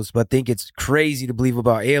angels, but think it's crazy to believe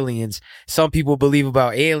about aliens. Some people believe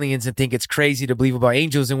about aliens and think it's crazy to believe about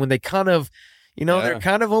angels. And when they kind of, they're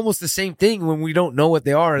kind of almost the same thing when we don't know what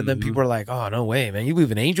they are. And then people are like, oh, no way, man. You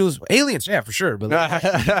believe in angels? Aliens? Yeah, for sure. But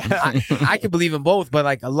I can believe in both,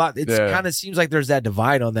 but a lot, it kind of seems like there's that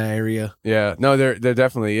divide on that area. Yeah, no, there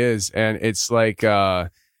definitely is. And it's like,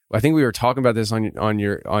 I think we were talking about this on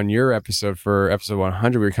your episode for episode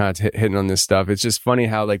 100. We were kind of hitting on this stuff. It's just funny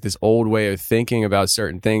how this old way of thinking about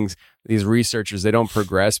certain things, these researchers, they don't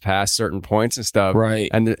progress past certain points and stuff. Right.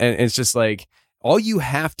 And it's just like, all you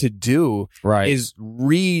have to do is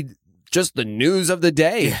read just the news of the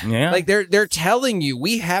day. Yeah. Like they're telling you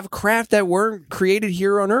we have craft that weren't created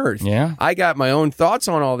here on Earth. Yeah. I got my own thoughts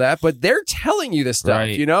on all that, but they're telling you this stuff,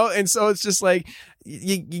 And so it's just like,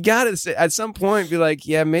 you got to at some point be like,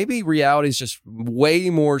 yeah, maybe reality is just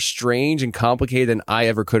way more strange and complicated than I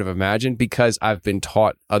ever could have imagined because I've been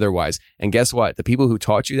taught otherwise. And guess what? The people who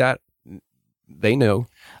taught you that, they know.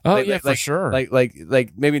 Oh, for sure.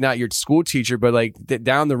 Like maybe not your school teacher, but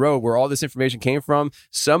down the road where all this information came from,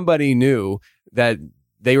 somebody knew that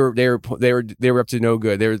they were up to no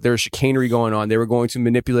good. There was chicanery going on. They were going to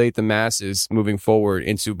manipulate the masses moving forward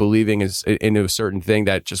into believing into a certain thing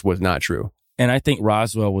that just was not true. And I think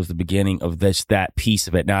Roswell was the beginning of that piece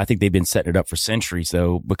of it. Now, I think they've been setting it up for centuries,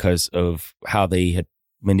 though, because of how they had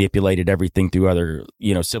manipulated everything through other,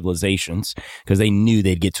 civilizations, because they knew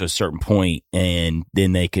they'd get to a certain point and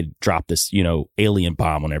then they could drop this, alien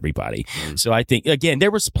bomb on everybody. So I think, again,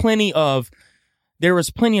 there was plenty of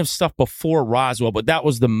stuff before Roswell, but that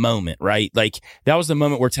was the moment, right? That was the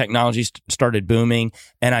moment where technology started booming.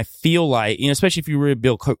 And I feel like, especially if you read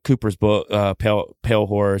Bill Cooper's book, Pale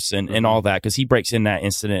Horse and all that, because he breaks in that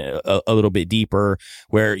incident a little bit deeper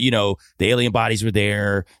where, the alien bodies were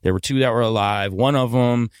there. There were two that were alive. One of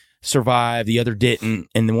them survived, the other didn't,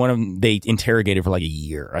 and then one of them they interrogated for a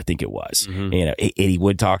year, I think it was. He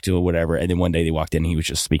would talk to him or whatever, and then one day they walked in and he was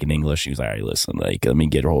just speaking English. He was like, all right, listen, let me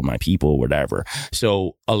get a hold of my people, whatever.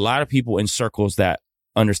 So a lot of people in circles that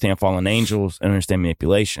understand fallen angels and understand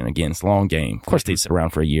manipulation, again, it's a long game. Of course, they sit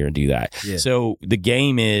around for a year and do that. Yeah. So the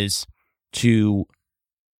game is to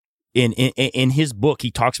in his book,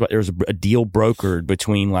 he talks about there was a deal brokered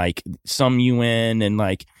between some UN and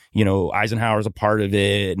Eisenhower's a part of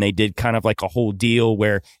it, and they did kind of a whole deal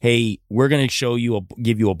where, hey, we're going to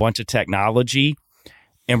give you a bunch of technology,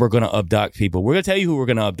 and we're going to abduct people. We're going to tell you who we're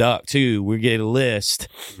going to abduct too. We get a list.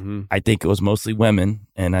 I think it was mostly women,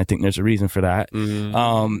 and I think there's a reason for that.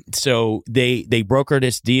 So they broker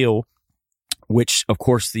this deal which of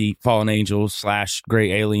course the fallen angels /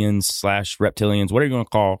 gray aliens / reptilians, whatever you want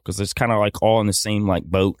to call, because it's kind of like all in the same like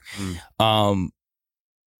boat.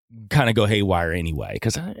 Kind of go haywire anyway,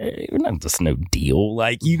 because that's no deal.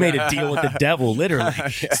 Like, you made a deal with the devil, literally.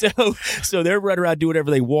 So they're running around, do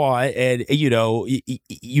whatever they want, and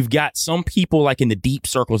you've got some people like in the deep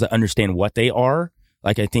circles that understand what they are.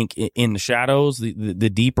 Like, I think in the shadows, the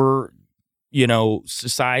deeper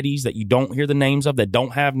societies that you don't hear the names of, that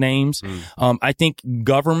don't have names. I think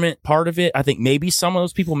government part of it, I think maybe some of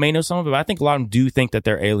those people may know some of it, but I think a lot of them do think that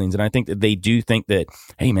they're aliens. And I think that they do think that,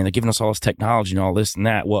 hey man, they're giving us all this technology and all this and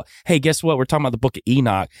that. Well, hey, guess what? We're talking about the book of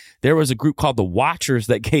Enoch. There was a group called the Watchers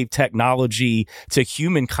that gave technology to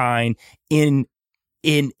humankind in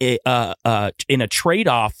a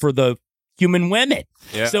trade-off for the human women.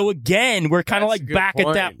 Yeah. So again, we're kind of like back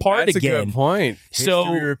at that part That's again. A good point. So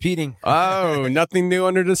history repeating. Oh, nothing new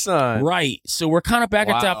under the sun. Right. So we're kind of back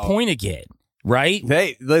at that point again. Right.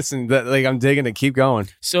 Hey, listen, like I'm digging it. Keep going.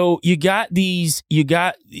 So you got this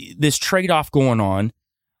trade-off going on.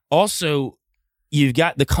 Also, you've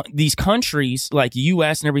got these countries like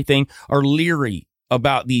U.S. and everything are leery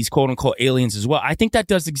about these quote unquote aliens as well. I think that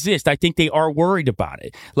does exist. I think they are worried about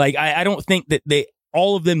it. Like, I don't think that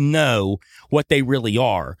all of them know what they really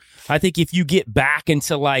are. I think if you get back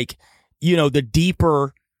into like, the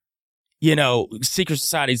deeper, secret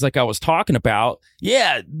societies like I was talking about,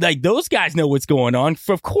 yeah, like those guys know what's going on.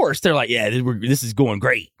 Of course, they're like, yeah, this is going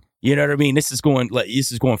great. You know what I mean? This is going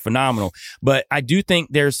phenomenal. But I do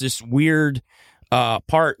think there's this weird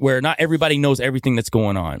part where not everybody knows everything that's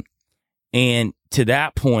going on. And to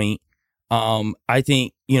that point, I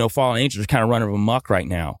think, fallen angels are kind of running amok right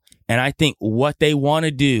now. And I think what they want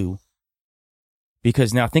to do,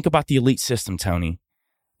 because now think about the elite system, Tony,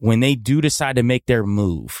 when they do decide to make their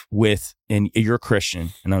move and you're a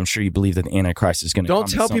Christian, and I'm sure you believe that the Antichrist is going to come. Don't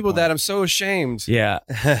tell people that. I'm so ashamed. Yeah.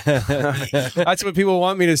 That's what people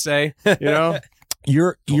want me to say,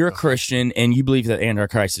 You're a Christian and you believe that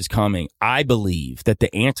Antichrist is coming. I believe that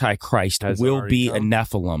the Antichrist will be a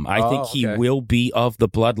Nephilim. I think he will be of the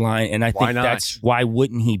bloodline, and I think that's why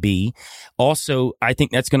wouldn't he be? Also, I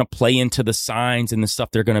think that's going to play into the signs and the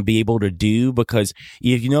stuff they're going to be able to do, because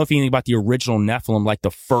if you know anything about the original Nephilim, like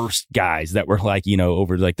the first guys that were like,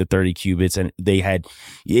 over like the 30 cubits, and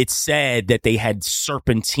it's said that they had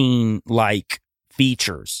serpentine like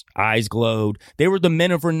features, eyes glowed. They were the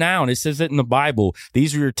men of renown. It says it in the Bible.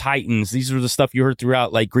 These are your titans. These are the stuff you heard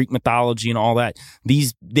throughout like Greek mythology and all that.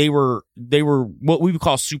 They were what we would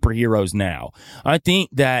call superheroes now. I think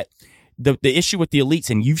that the issue with the elites,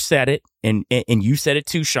 and you've said it, and you said it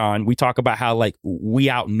too, Sean, we talk about how like we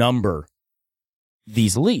outnumber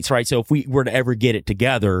these elites, right? So if we were to ever get it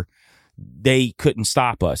together, they couldn't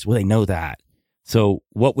stop us. Well, they know that. So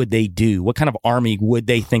what would they do? What kind of army would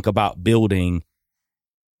they think about building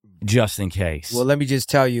just in case? Well, let me just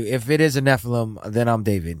tell you, if it is a Nephilim, then I'm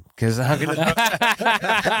David, because I'm gonna.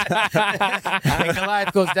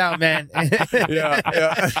 Goliath goes down, man. Yeah.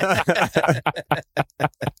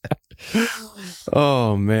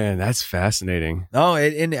 Oh man, that's fascinating. No,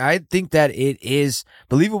 and I think that it is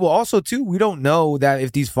believable. Also, too, we don't know that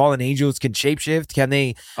if these fallen angels can shapeshift. Can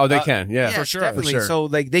they? Oh, they can. Yeah, for sure, definitely. For sure. So,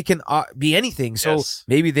 like, they can be anything. So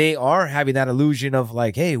maybe they are having that illusion of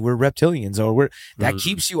like, hey, we're reptilians, or that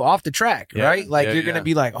keeps you off the track, right? Like you're gonna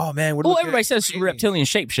be like, oh man, everybody says reptilian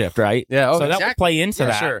shapeshift, right? Yeah, so that would play into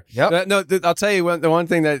that. Sure. Yep. No, I'll tell you the one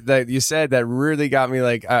thing that you said that really got me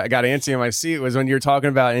like I got antsy in my seat was when you were talking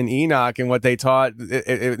about in Enoch and what they taught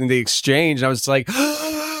in the exchange. And I was like,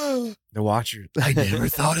 the Watcher. I never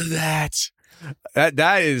thought of that.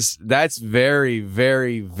 That's very,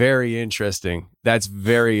 very, very interesting. That's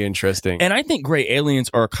very interesting. And I think gray aliens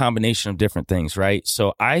are a combination of different things, right?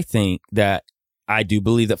 So I think that I do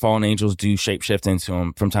believe that fallen angels do shapeshift into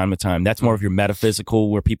them from time to time. That's more of your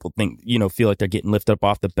metaphysical, where people think, feel like they're getting lifted up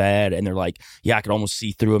off the bed and they're like, yeah, I could almost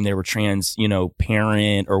see through them. They were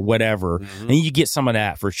parent or whatever. Mm-hmm. And you get some of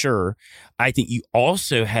that for sure. I think you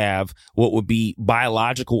also have what would be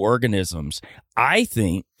biological organisms. I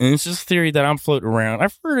think, and this is a theory that I'm floating around.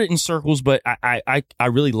 I've heard it in circles, but I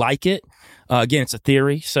really like it. Again, it's a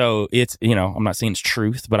theory. So it's, I'm not saying it's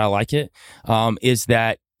truth, but I like it. Is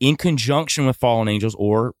that in conjunction with fallen angels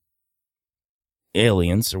or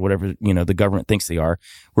aliens or whatever, the government thinks they are,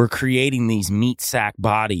 we're creating these meat sack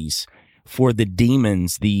bodies for the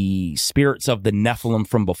demons, the spirits of the Nephilim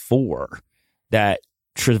from before, that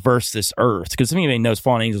traverse this earth, because anybody knows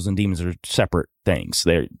fallen angels and demons are separate things.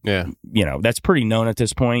 They're, that's pretty known at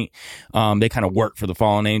this point. They kind of work for the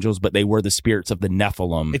fallen angels, but they were the spirits of the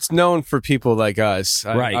Nephilim. It's known for people like us.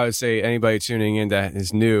 Right. I would say anybody tuning in that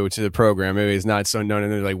is new to the program, maybe is not so known,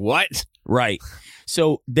 and they're like, what? Right.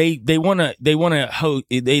 So they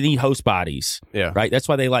need host bodies. Yeah. Right. That's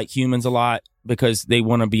why they like humans a lot, because they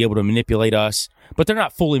want to be able to manipulate us, but they're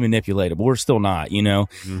not fully manipulatable. We're still not,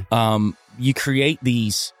 Mm-hmm. You create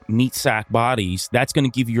these meat sack bodies. That's going to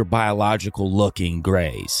give you your biological looking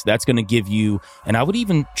grays. That's going to give you, and I would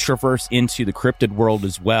even traverse into the cryptid world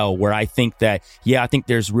as well, where I think that, I think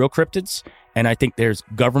there's real cryptids, and I think there's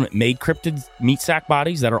government made cryptid meat sack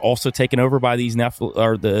bodies that are also taken over by these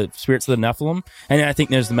or the spirits of the Nephilim. And I think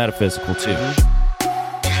there's the metaphysical too.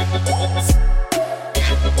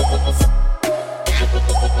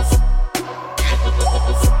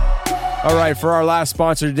 All right, for our last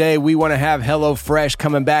sponsor today, we want to have HelloFresh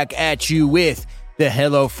coming back at you with the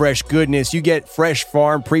HelloFresh goodness. You get fresh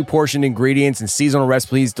farm, pre-portioned ingredients and seasonal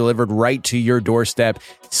recipes delivered right to your doorstep.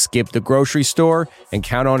 Skip the grocery store and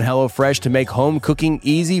count on HelloFresh to make home cooking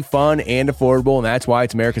easy, fun, and affordable. And that's why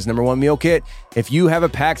it's America's #1 meal kit. If you have a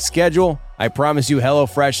packed schedule, I promise you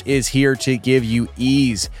HelloFresh is here to give you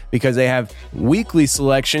ease, because they have weekly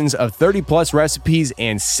selections of 30 plus recipes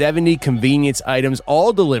and 70 convenience items,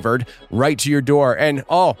 all delivered right to your door. And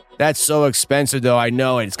that's so expensive though. I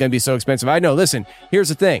know it's going to be so expensive. I know. Listen, here's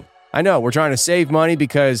the thing. I know we're trying to save money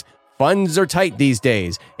because funds are tight these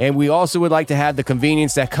days, and we also would like to have the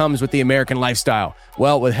convenience that comes with the American lifestyle.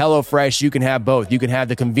 Well, with HelloFresh, you can have both. You can have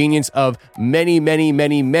the convenience of many, many,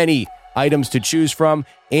 many, many items to choose from,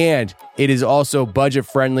 and it is also budget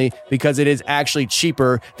friendly because it is actually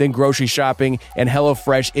cheaper than grocery shopping, and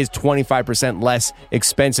HelloFresh is 25% less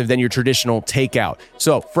expensive than your traditional takeout.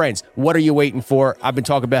 So, friends, what are you waiting for? I've been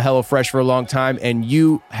talking about HelloFresh for a long time, and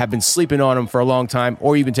you have been sleeping on them for a long time,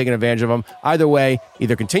 or you've been taking advantage of them. Either way,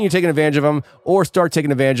 either continue taking advantage of them or start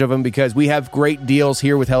taking advantage of them, because we have great deals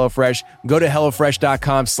here with HelloFresh. Go to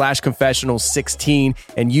HelloFresh.com/confessional16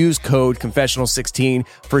 and use code confessional16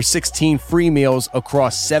 for 16 free meals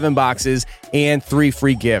across 7 boxes and 3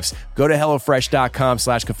 free gifts. Go to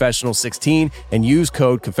HelloFresh.com/confessional16 and use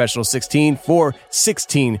code confessional16 for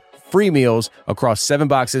 16 free meals across 7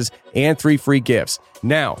 boxes and 3 free gifts.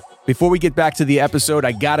 Now, before we get back to the episode,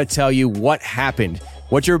 I gotta tell you what happened.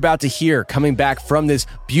 What you're about to hear coming back from this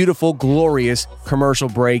beautiful, glorious commercial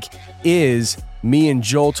break is me and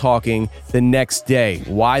Joel talking the next day.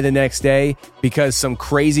 Why the next day? Because some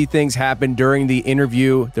crazy things happened during the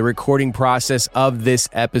interview, the recording process of this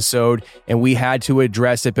episode, and we had to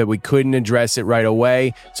address it, but we couldn't address it right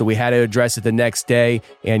away, so we had to address it the next day.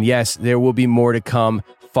 And yes, there will be more to come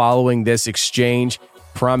following this exchange.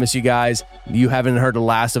 Promise you guys, you haven't heard the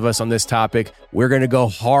last of us on this topic. We're going to go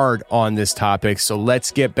hard on this topic, so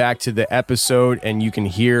let's get back to the episode, and you can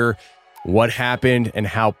hear what happened and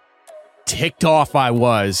how ticked off I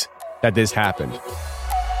was that this happened.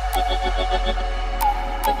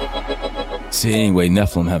 So anyway,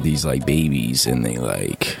 Nephilim have these like babies, and they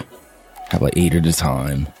like have like 8 at a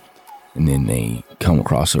time, and then they come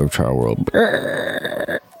across over to our world.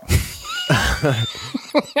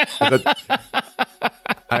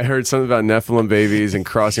 I heard something about Nephilim babies and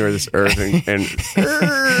crossing over this earth, and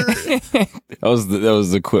that was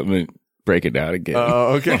the equipment breaking down again.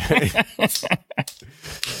 Oh, okay.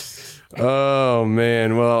 Oh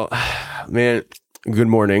man, well, man, good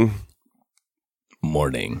morning.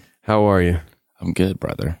 Morning. How are you? I'm good,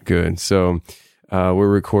 brother. Good. So we're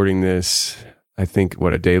recording this, I think,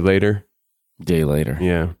 a day later? Day later.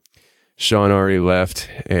 Yeah. Sean already left,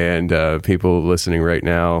 and people listening right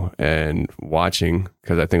now and watching,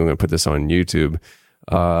 because I think I'm going to put this on YouTube,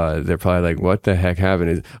 they're probably like, what the heck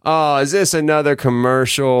happened? Is this another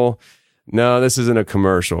commercial? No, this isn't a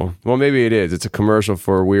commercial. Well, maybe it is. It's a commercial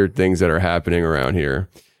for weird things that are happening around here.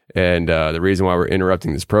 And the reason why we're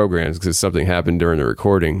interrupting this program is because something happened during the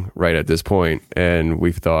recording right at this point. And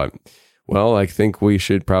we've thought, well, I think we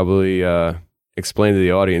should probably explain to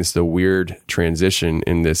the audience the weird transition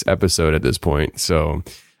in this episode at this point. So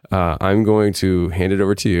I'm going to hand it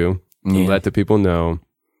over to you and let the people know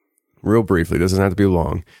real briefly. This doesn't have to be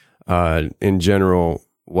long. In general,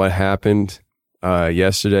 what happened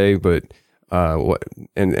yesterday, but what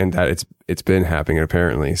and that it's been happening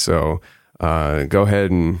apparently. So go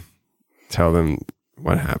ahead and tell them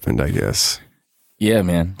what happened, I guess. Yeah,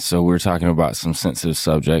 man. So we're talking about some sensitive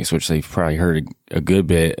subjects, which they've probably heard a good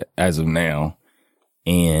bit as of now.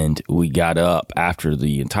 And we got up after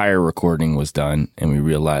the entire recording was done, and we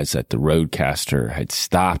realized that the Rodecaster had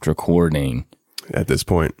stopped recording at this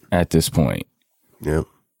point. Yep.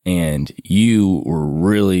 and you were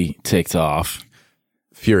really ticked off.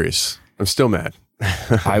 Furious. I'm still mad.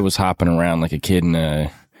 I was hopping around like a kid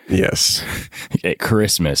yes, at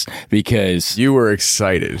Christmas because you were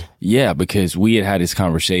excited. Yeah, because we had this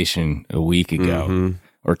conversation a week ago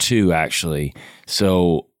or two, actually.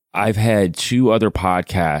 So I've had 2 other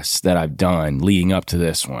podcasts that I've done leading up to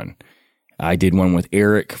this one. I did one with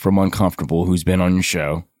Eric from Uncomfortable, who's been on your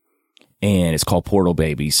show, and it's called Portal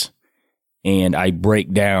Babies. And I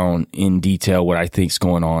break down in detail what I think's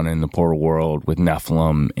going on in the portal world with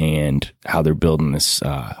Nephilim and how they're building this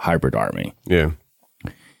hybrid army. Yeah.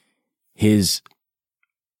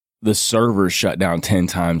 The server shut down 10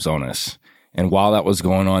 times on us. And while that was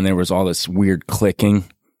going on, there was all this weird clicking.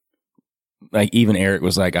 Like even Eric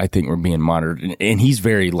was like, I think we're being monitored. And he's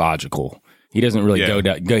very logical. He doesn't really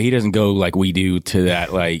he doesn't go like we do to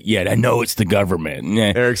that, like, yeah, I know it's the government.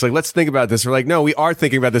 Yeah. Eric's like, let's think about this. We're like, no, we are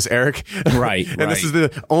thinking about this, Eric. Right. And this is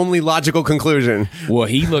the only logical conclusion. Well,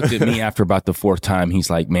 he looked at me after about the 4th time. He's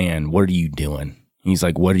like, man, what are you doing? He's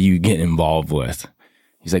like, what are you getting involved with?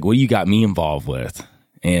 He's like, what you got me involved with?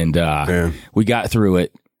 And we got through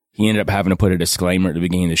it. He ended up having to put a disclaimer at the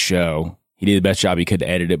beginning of the show. He did the best job he could to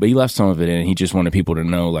edit it, but he left some of it in. He just wanted people to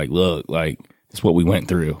know, like, look, like, it's what we went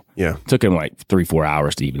through. Yeah. It took him like 3-4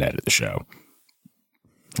 hours to even edit the show.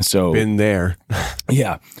 So been there.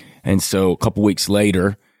 Yeah. And so a couple weeks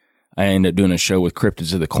later, I ended up doing a show with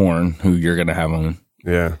Cryptids of the Corn, who you're going to have on.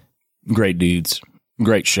 Yeah. Great dudes.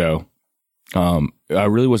 Great show. I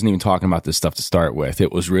really wasn't even talking about this stuff to start with.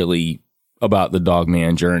 It was really about the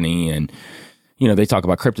Dogman journey. And, you know, they talk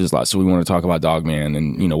about cryptids a lot. So we want to talk about Dogman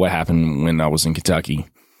and, you know, what happened when I was in Kentucky.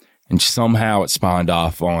 And somehow it spawned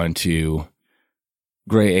off onto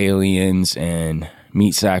gray aliens and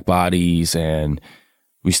meat sack bodies, and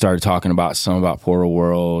we started talking about some about Portal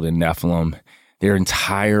World and Nephilim. Their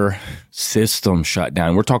entire system shut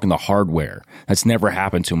down. We're talking the hardware. That's never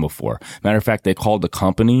happened to them before. Matter of fact, they called the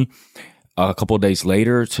company a couple of days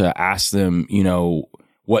later to ask them, you know,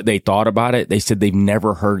 what they thought about it. They said they've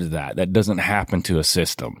never heard of that. That doesn't happen to a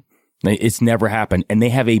system. It's never happened. And they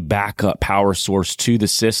have a backup power source to the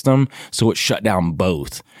system, so it shut down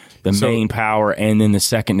both. The main power and then the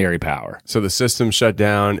secondary power. So the system shut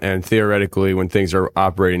down, and theoretically, when things are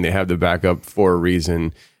operating, they have the backup for a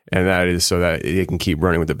reason, and that is so that it can keep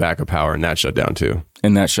running with the backup power, and that shut down too.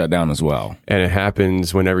 And that shut down as well. And it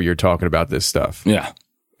happens whenever you're talking about this stuff. Yeah.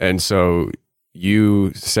 And so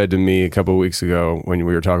you said to me a couple of weeks ago when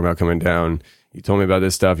we were talking about coming down, you told me about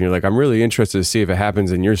this stuff, and you're like, I'm really interested to see if it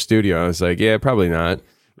happens in your studio. I was like, yeah, probably not.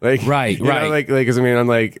 Like, right. Know, like, cause I mean, I'm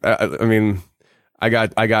like,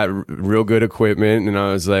 I got real good equipment, and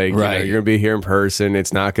I was like, right. You know, you're gonna be here in person.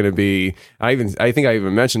 It's not gonna be. I think I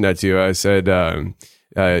even mentioned that to you. I said,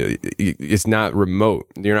 it's not remote.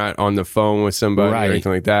 You're not on the phone with somebody or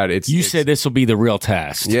anything like that. You said this will be the real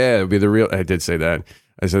test. Yeah, it'll be the real. I did say that.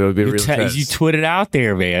 I said it'll be the real test. You put it out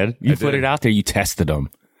there, man. You put it out there. You tested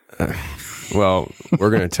them. Well,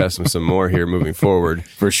 we're gonna test them some more here moving forward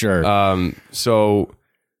for sure. So.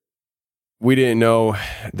 We didn't know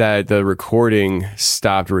that the recording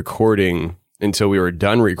stopped recording until we were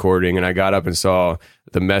done recording, and I got up and saw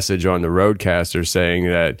the message on the Roadcaster saying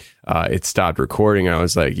that it stopped recording, and I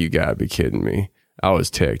was like, you gotta be kidding me. I was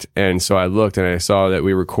ticked. And so I looked, and I saw that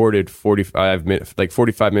we recorded 45 minutes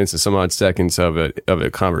and some odd seconds of a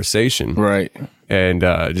conversation. Right. And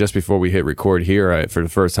just before we hit record here, for the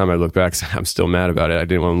first time I looked back, I'm still mad about it. I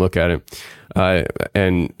didn't want to look at it.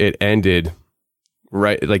 And it ended...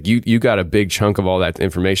 Right, like you got a big chunk of all that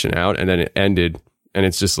information out, and then it ended, and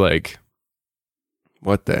it's just like,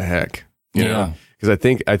 what the heck, you know? Because I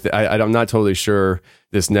think I'm not totally sure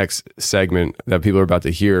this next segment that people are about to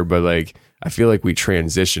hear, but like I feel like we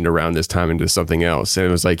transitioned around this time into something else, and it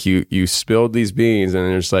was like you spilled these beans,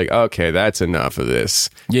 and it's like, okay, that's enough of this.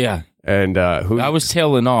 Yeah. And I was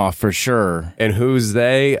tailing off for sure. And who's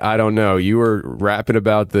they? I don't know. You were rapping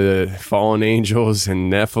about the fallen angels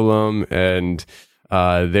and Nephilim, and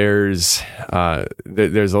there's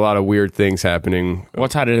a lot of weird things happening. Well, I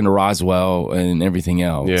tied it into Roswell and everything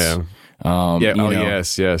else. Yeah.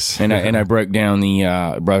 Yes. And I broke down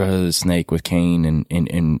the Brotherhood of the Snake with Cain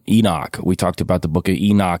and Enoch. We talked about the book of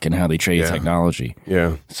Enoch and how they traded technology.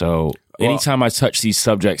 Yeah. So anytime I touch these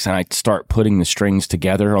subjects and I start putting the strings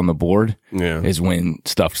together on the board, is when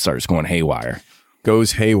stuff starts going haywire.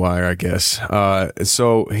 Goes haywire, I guess.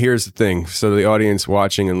 So here's the thing. So the audience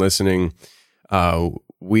watching and listening,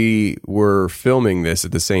 we were filming this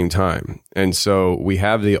at the same time. And so we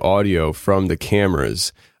have the audio from the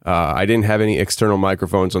cameras I didn't have any external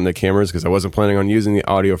microphones on the cameras because I wasn't planning on using the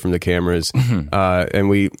audio from the cameras.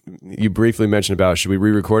 And you briefly mentioned about, should we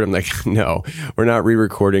re-record? I'm like, no, we're not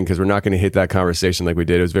re-recording because we're not going to hit that conversation like we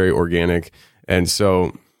did. It was very organic. And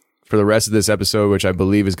so for the rest of this episode, which I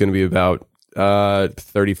believe is going to be about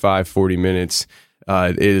 35, 40 minutes,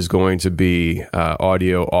 it is going to be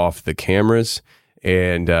audio off the cameras.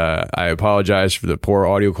 And I apologize for the poor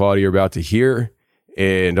audio quality you're about to hear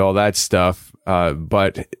and all that stuff.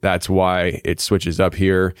 But that's why it switches up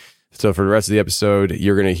here. So for the rest of the episode,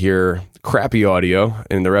 you're going to hear crappy audio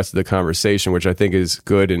and the rest of the conversation, which I think is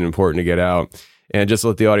good and important to get out. And just to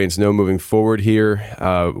let the audience know, moving forward here,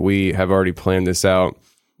 we have already planned this out.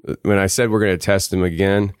 When I said we're going to test them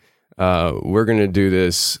again, we're going to do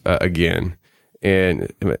this again.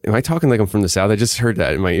 And am I talking like I'm from the South? I just heard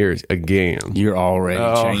that in my ears again. You're already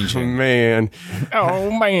changing. Oh,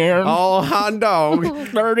 man. Oh, hot dog.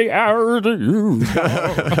 30 hours to you.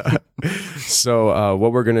 So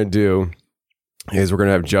what we're going to do is we're going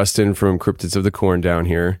to have Justin from Cryptids of the Corn down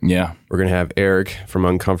here. Yeah. We're going to have Eric from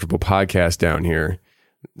Uncomfortable Podcast down here.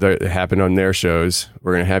 That happened on their shows.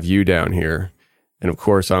 We're going to have you down here. And of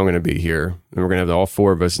course, I'm going to be here. And we're going to have all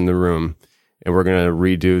four of us in the room. And we're going to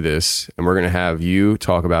redo this, and we're going to have you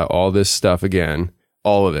talk about all this stuff again,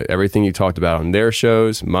 all of it, everything you talked about on their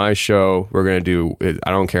shows, my show. We're going to do it.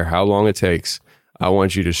 I don't care how long it takes. I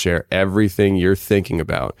want you to share everything you're thinking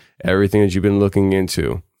about, everything that you've been looking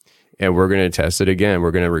into, and we're going to test it again.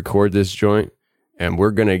 We're going to record this joint, and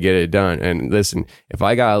we're going to get it done. And listen, if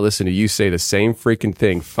I got to listen to you say the same freaking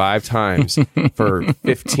thing 5 times for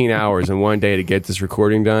 15 hours in one day to get this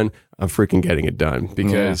recording done, I'm freaking getting it done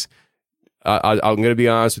because... Yeah. I'm going to be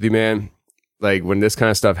honest with you, man. Like when this kind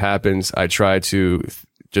of stuff happens, I try to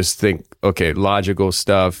just think, okay, logical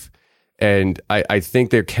stuff. And I think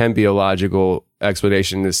there can be a logical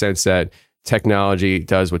explanation in the sense that technology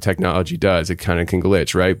does what technology does. It kind of can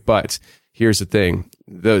glitch, right? But here's the thing.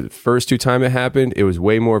 The first 2 times it happened, it was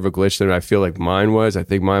way more of a glitch than I feel like mine was. I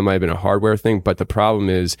think mine might have been a hardware thing. But the problem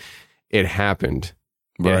is it happened.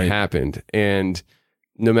 Right. It happened. And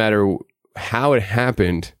no matter how it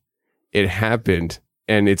happened,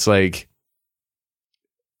 and it's like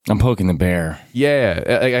I'm poking the bear.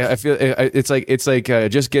 Yeah, I feel it's like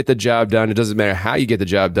just get the job done. It doesn't matter how you get the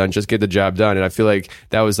job done, just get the job done. And I feel like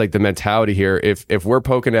that was like the mentality here. If we're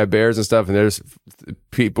poking at bears and stuff, and there's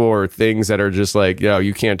people or things that are just like,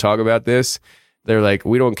 you can't talk about this. They're like,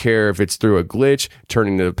 we don't care if it's through a glitch,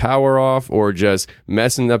 turning the power off, or just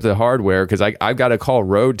messing up the hardware. Because I've got to call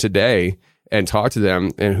Rode today and talk to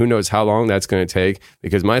them, and who knows how long that's going to take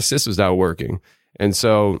because my system's not working. And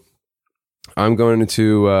so I'm going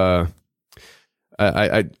to,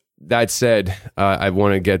 that said, I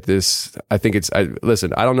want to get this. I think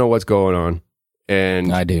listen, I don't know what's going on.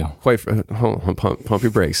 And I do. Pump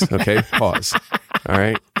your brakes. Okay. Pause. All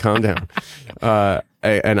right. Calm down.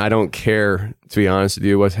 And I don't care, to be honest with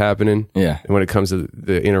you, what's happening. Yeah. And when it comes to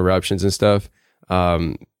the interruptions and stuff,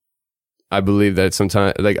 I believe that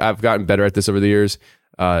sometimes, like I've gotten better at this over the years,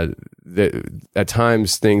 that at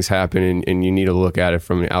times things happen and you need to look at it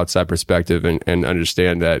from an outside perspective and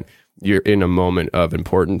understand that you're in a moment of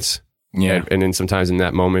importance. Yeah. And then sometimes in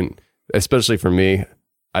that moment, especially for me,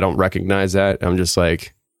 I don't recognize that. I'm just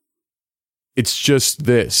like, it's just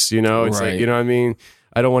this, It's right. like, you know what I mean?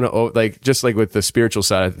 I don't want to, just like with the spiritual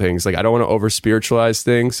side of things, like I don't want to over spiritualize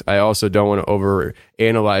things. I also don't want to over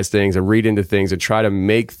analyze things and read into things and try to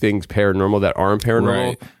make things paranormal that aren't paranormal.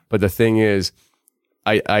 Right. But the thing is,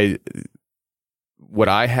 what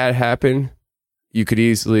I had happen, you could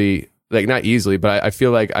easily, like not easily, but I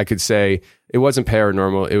feel like I could say it wasn't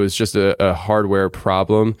paranormal. It was just a hardware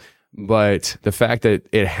problem. But the fact that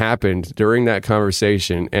it happened during that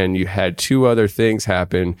conversation and you had 2 other things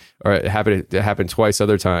happen, or it happened twice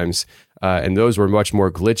other times, and those were much more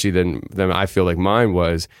glitchy than I feel like mine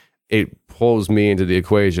was, it pulls me into the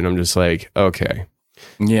equation. I'm just like, okay.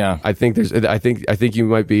 Yeah. I think you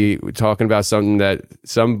might be talking about something that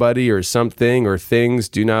somebody or something or things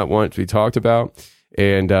do not want to be talked about.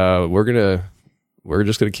 And we're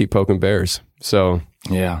just gonna keep poking bears. So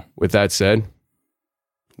yeah. With that said,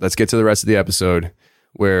 let's get to the rest of the episode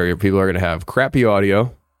where people are going to have crappy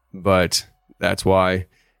audio, but that's why.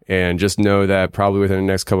 And just know that probably within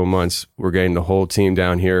the next couple of months, we're getting the whole team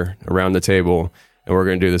down here around the table, and we're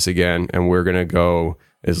going to do this again. And we're going to go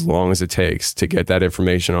as long as it takes to get that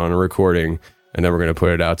information on a recording, and then we're going to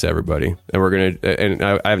put it out to everybody. And we're going to, and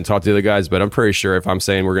I haven't talked to the other guys, but I'm pretty sure if I'm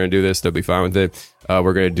saying we're going to do this, they'll be fine with it.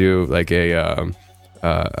 We're going to do like a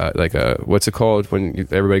what's it called when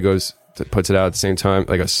everybody puts it out at the same time,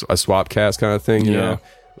 like a swap cast kind of thing, you know?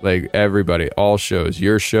 Like everybody, all shows,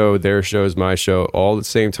 your show, their shows, my show, all at the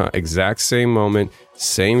same time, exact same moment,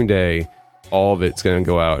 same day. All of it's going to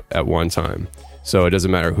go out at one time. So it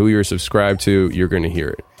doesn't matter who you're subscribed to, you're going to hear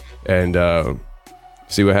it. And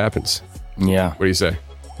see what happens. Yeah. What do you say?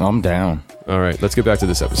 I'm down. All right, let's get back to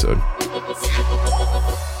this episode.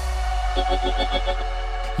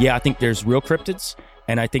 Yeah, I think there's real cryptids,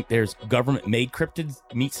 and I think there's government-made cryptid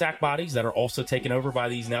meat sack bodies that are also taken over by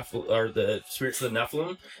these or the spirits of the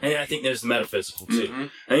Nephilim. And I think there's the metaphysical too. Mm-hmm.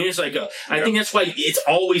 I mean, it's like I think that's why it's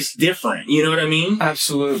always different. You know what I mean?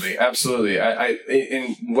 Absolutely. I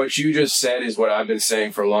and what you just said is what I've been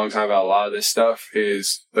saying for a long time about a lot of this stuff.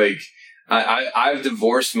 Is like I've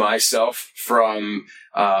divorced myself from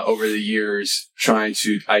over the years trying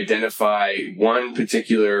to identify one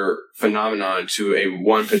particular phenomenon to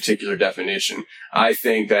one particular definition. I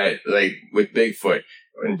think that like with Bigfoot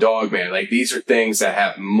and Dogman, like these are things that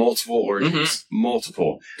have multiple origins,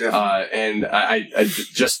 multiple. And I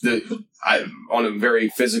on a very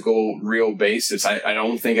physical, real basis, I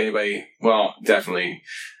don't think anybody, well, definitely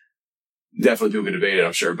people can debate it,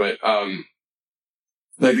 I'm sure, but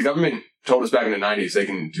like the government told us back in the 90s they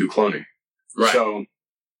can do cloning. Right. So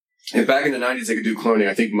if back in the 90s they could do cloning,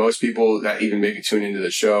 I think most people that even maybe tune into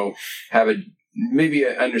the show have maybe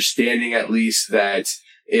an understanding at least that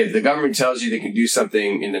if the government tells you they can do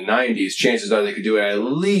something in the 90s, chances are they could do it at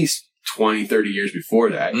least 20, 30 years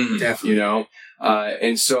before that. Mm-hmm. Definitely. You know?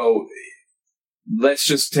 And so let's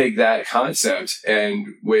just take that concept, and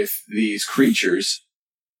with these creatures,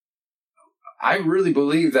 I really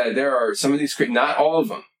believe that there are some of these creatures, not all of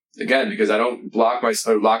them, again, because I don't lock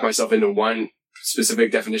myself into one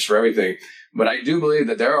specific definition for everything, but I do believe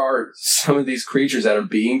that there are some of these creatures that are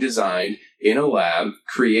being designed in a lab,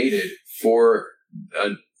 created for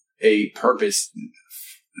a purpose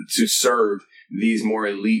to serve these more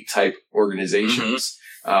elite type organizations.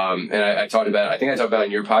 Mm-hmm. And I talked about it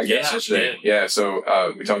in your podcast yesterday. Yeah. So,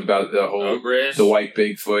 we talked about the white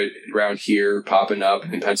Bigfoot around here popping up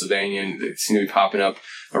in Pennsylvania, and it seems to be popping up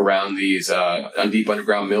around these, deep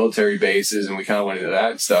underground military bases. And we kind of went into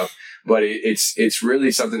that stuff, but it's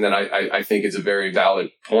really something that I think is a very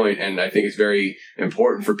valid point. And I think it's very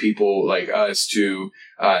important for people like us to,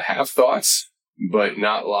 have thoughts, but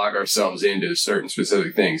not lock ourselves into certain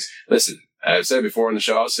specific things. Listen, as I said before on the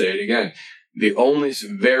show, I'll say it again. The only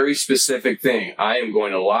very specific thing I am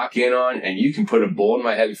going to lock in on, and you can put a bullet in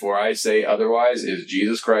my head before I say otherwise, is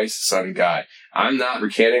Jesus Christ, the Son of God. I'm not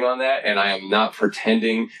recanting on that, and I am not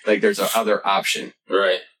pretending like there's another option.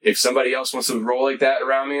 Right. If somebody else wants to roll like that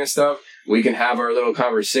around me and stuff, we can have our little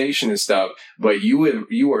conversation and stuff, but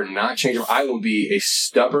you are not changing. I will be a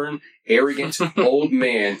stubborn, arrogant old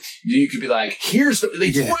man. You could be like, it's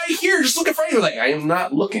right here, just look in front of you. Like, I am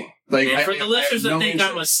not looking. Like, and for the listeners that think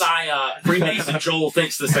I'm Messiah, Freemason Joel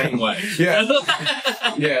thinks the same way. Yeah.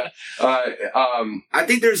 Yeah. I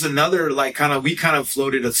think there's another, we kind of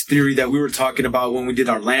floated a theory that we were talking about when we did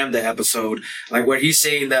our Lambda episode, like where he's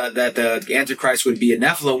saying that the Antichrist would be a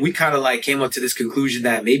Nephilim. We kind of came up to this conclusion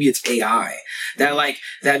that maybe it's AI.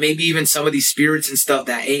 That maybe even some of these spirits and stuff,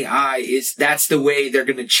 that AI that's the way they're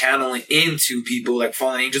going to channel into people like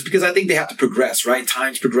fallen angels, because I think they have to progress, right?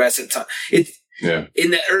 Times progress at time. Yeah. In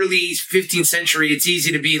the early 15th century, it's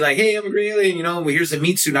easy to be like, hey, I'm a great alien, here's a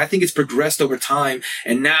meat suit. And I think it's progressed over time.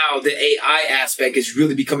 And now the AI aspect is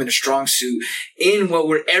really becoming a strong suit in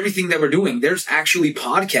everything that we're doing. There's actually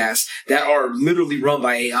podcasts that are literally run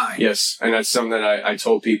by AI. Yes. And that's something that I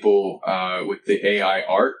told people, with the AI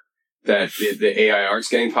art, that the AI art's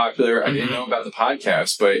getting popular. Mm-hmm. I didn't know about the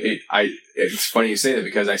podcast, but it's funny you say that,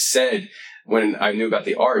 because I said, when I knew about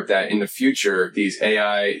the art, that in the future, the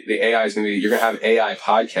AI is going to be, you're going to have AI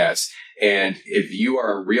podcasts. And if you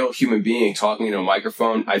are a real human being talking into a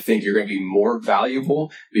microphone, I think you're going to be more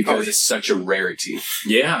valuable because it's such a rarity.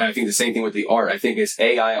 Yeah. And I think the same thing with the art. I think this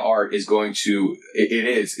AI art is going to,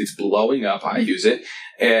 it's blowing up. I use it.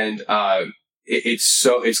 And, it's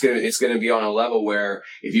going to be on a level where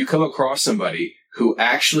if you come across somebody who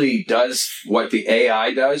actually does what the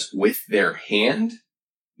AI does with their hand,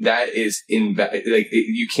 that is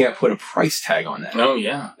you can't put a price tag on that. Oh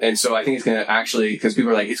yeah. And so I think it's going to actually, because people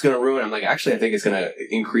are like, it's going to ruin. I'm like, actually, I think it's going to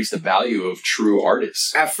increase the value of true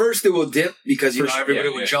artists. At first, it will dip because everybody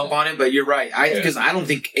would jump on it. But you're right. Because I don't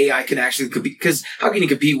think AI can actually compete. Because how can you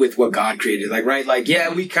compete with what God created?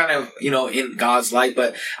 We kind of in God's light.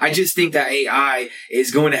 But I just think that AI is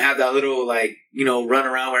going to have that little run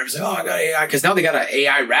around where it's like, oh, I got AI. Because now they got an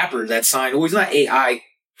AI rapper that's signed. Well, he's not AI.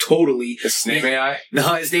 Totally. His name AI?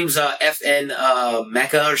 No, his name's FN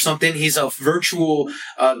Mecca or something. He's a virtual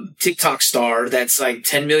TikTok star that's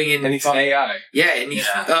 10 million. And he's AI. Yeah, and he's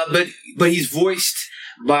but he's voiced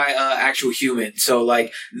by actual humans. So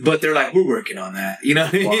like, but they're like, we're working on that. You know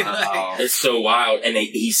what I mean? Wow. It's so wild. And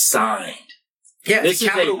he signed. Yeah, this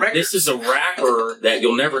is a rapper that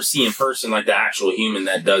you'll never see in person, like the actual human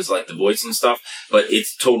that does like the voice and stuff, but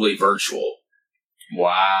it's totally virtual.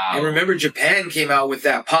 Wow. And remember, Japan came out with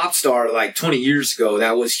that pop star like 20 years ago.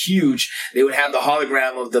 That was huge. They would have the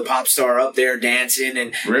hologram of the pop star up there dancing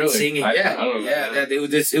and singing. I don't know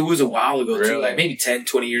it was a while ago too, like maybe 10,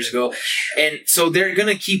 20 years ago. And so they're going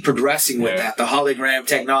to keep progressing with that, the hologram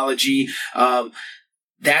technology.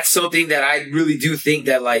 That's something that I really do think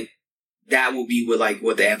that like, that will be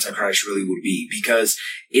what the Antichrist really would be, because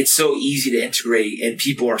it's so easy to integrate and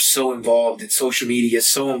people are so involved in social media,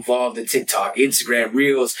 so involved in TikTok, Instagram,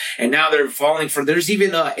 Reels, and now they're falling for, there's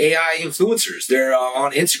even AI influencers. They're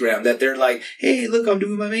on Instagram that they're like, hey, look, I'm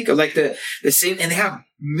doing my makeup. Like the same, and they have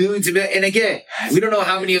millions of millions. And again, we don't know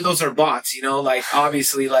how many of those are bots, you know, like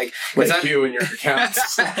obviously like you and your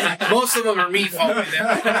accounts. Most of them are me following them.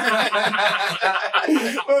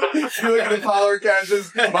 You look at the follower count,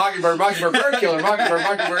 just Mockingbird, bird killer, Mockingbird.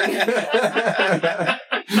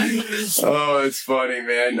 Oh, it's funny,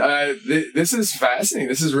 man. This is fascinating.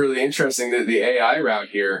 This is really interesting, the AI route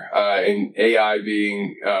here, and AI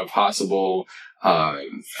being possible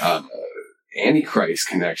Antichrist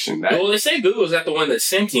connection. Well, they say Google's not the one that's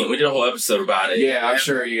sentient. We did a whole episode about it. Yeah, I'm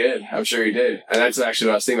sure he did. And that's actually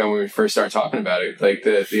what I was thinking about when we first started talking about it. Like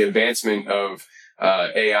the advancement of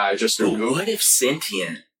AI just through Google. What if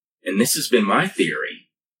sentient, and this has been my theory,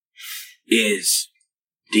 is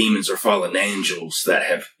demons or fallen angels that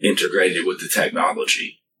have integrated with the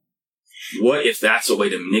technology? What if that's a way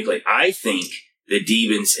to manipulate? I think that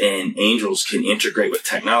demons and angels can integrate with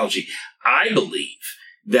technology. I believe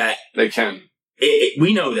that they can.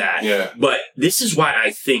 We know that. Yeah. But this is why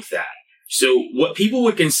I think that. So what people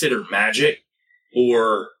would consider magic,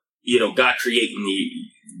 or, you know, God creating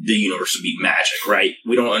the universe would be magic, right?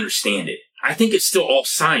 We don't understand it. I think it's still all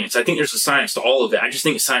science. I think there's a science to all of it. I just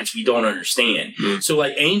think it's science we don't understand. Mm. So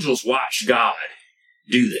like angels watch God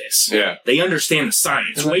do this. Yeah. They understand the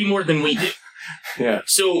science way more than we do. Yeah.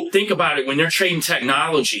 So think about it. When they're trading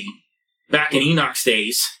technology back in Enoch's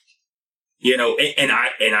days, you know, and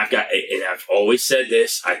I've always said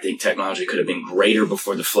this, I think technology could have been greater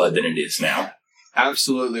before the flood than it is now.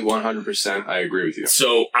 Absolutely, 100%. I agree with you.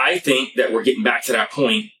 So I think that we're getting back to that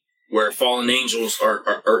point where fallen angels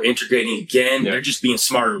are integrating again. Yeah. They're just being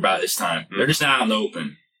smarter about this time. Mm-hmm. They're just not out in the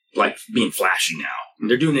open, like being flashy now.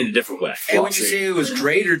 They're doing it in a different way. And when you say it was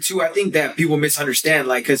greater too, I think that people misunderstand,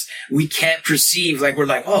 like, because we can't perceive, like, we're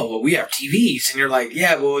like, oh, well, we have TVs. And you're like,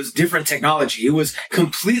 yeah, well, it was different technology. It was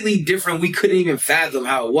completely different. We couldn't even fathom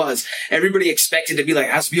how it was. Everybody expected to be like,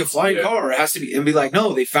 it has to be a flying car. It has to be, and be like,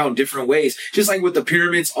 no, they found different ways. Just like with the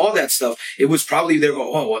pyramids, all that stuff. It was probably, they're going,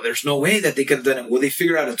 oh, well, there's no way that they could have done it. Well, they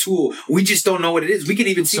figured out a tool. We just don't know what it is. We can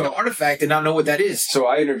even see the artifact and not know what that is. So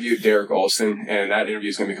I interviewed Derek Olson, and that interview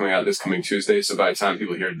is going to be coming out this coming Tuesday. So by the time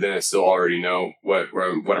people hear this, they'll already know what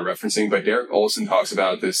I'm referencing. But Derek Olson talks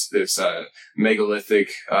about this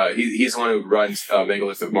megalithic. He's the one who runs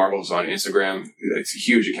Megalithic Marvels on Instagram. It's a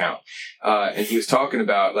huge account, and he was talking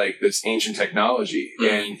about like this ancient technology,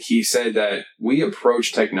 and he said that we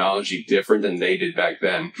approach technology different than they did back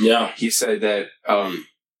then. Yeah, he said that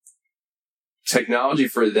technology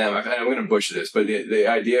for them. I'm going to butcher this, but the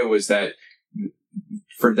idea was that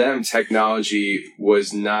for them, technology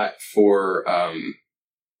was not for. I'm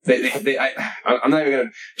not even gonna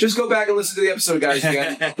just go back and listen to the episode, guys.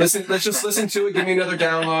 Listen, let's just listen to it. Give me another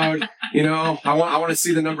download. You know, I want to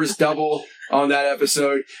see the numbers double on that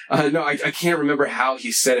episode. No, I can't remember how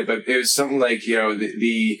he said it, but it was something like, you know,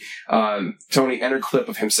 the Tony, enter clip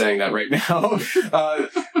of him saying that right now.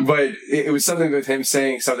 But it was something with him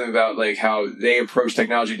saying something about like how they approach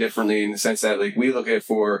technology differently, in the sense that like we look at it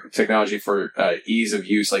for technology for ease of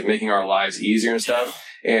use, like making our lives easier and stuff.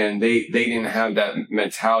 And they didn't have that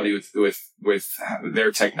mentality with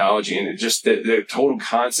their technology, and it just the total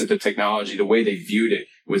concept of technology, the way they viewed it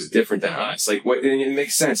was different than us. Like what, and it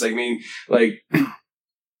makes sense. Like, I mean, like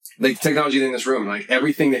technology in this room, like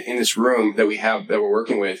everything that in this room that we have that we're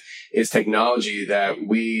working with is technology that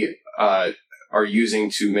we are using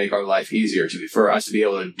to make our life easier, for us to be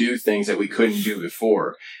able to do things that we couldn't do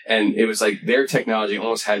before. And it was like their technology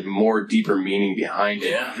almost had more deeper meaning behind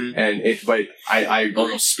it. Yeah. And but I agree.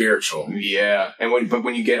 Almost spiritual. Yeah. And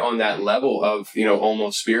when you get on that level of, you know,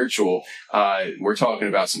 almost spiritual, we're talking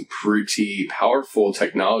about some pretty powerful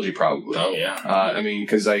technology probably. Oh yeah. I mean,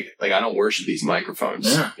 cause like I don't worship these microphones.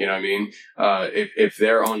 Yeah. You know what I mean? If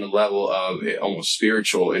they're on the level of almost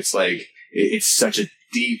spiritual, it's like, it's such a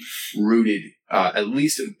deep rooted, at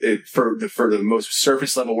least for the most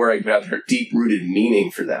surface level word I can put out there, deep rooted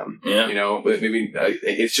meaning for them. Yeah. You know, but maybe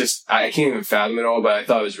it's just, I can't even fathom it all, but I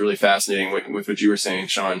thought it was really fascinating with what you were saying,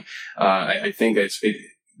 Sean. I think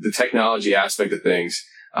the technology aspect of things,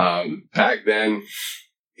 back then,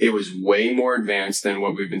 it was way more advanced than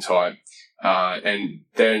what we've been taught. And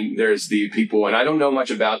then there's the people, and I don't know much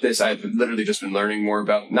about this. I've literally just been learning more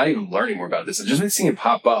about, not even learning more about this. I've just been seeing it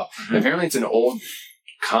pop up. And apparently it's an old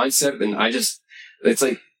concept, and it's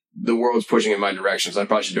like the world's pushing in my direction. So I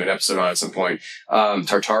probably should do an episode on it at some point.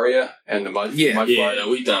 Tartaria and the mud. Yeah, mud yeah, no,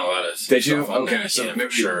 we've done a lot of stuff. Did you? On Okay, that. so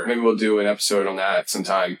Yeah, maybe we'll do an episode on that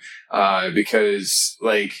sometime. Because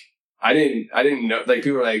like, I didn't know, like,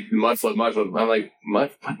 people were like, mud flood. I'm like,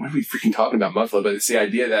 what are we freaking talking about, mud flood? But it's the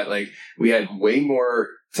idea that, like, we had way more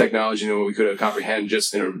technology than what we could have comprehended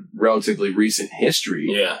just in a relatively recent history.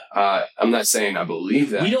 Yeah. I'm not saying I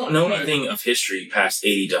believe that. We don't know anything of history past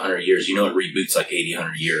 80 to 100 years. You know, it reboots like 80,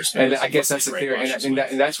 100 years. And I guess that's the theory.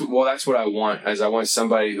 And that's what I want, is I want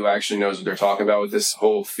somebody who actually knows what they're talking about with this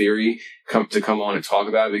whole theory to come on and talk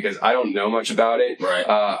about it, because I don't know much about it. Right.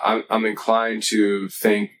 I'm inclined to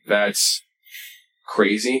think that's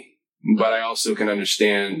crazy, but I also can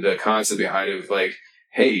understand the concept behind it of, like,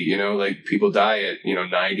 hey, you know, like, people die at,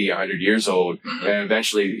 90, 100 years old. Mm-hmm. And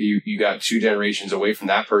eventually you got 2 generations away from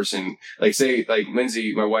that person. Like, say, like,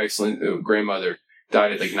 Lindsay, my wife's grandmother,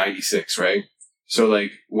 died at like 96, right? So,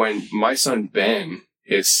 like, when my son Ben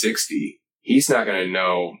is 60, he's not going to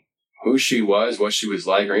know who she was, what she was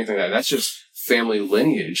like, or anything like that. That's just family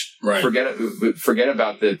lineage. Right. Forget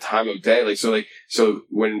about the time of day. Like, so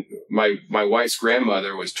when my wife's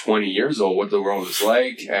grandmother was 20 years old, what the world was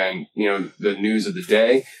like, and, the news of the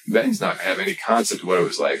day, Ben's not going to have any concept of what it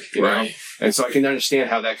was like, you know? And so I can understand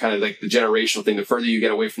how that kind of, like, the generational thing, the further you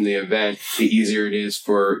get away from the event, the easier it is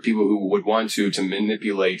for people who would want to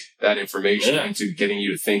manipulate that information into getting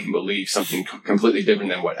you to think and believe something completely different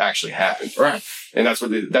than what actually happened. Right. And that's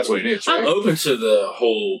what it is, right? I'm open to the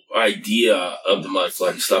whole idea of the mud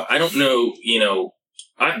flood and stuff. I don't know,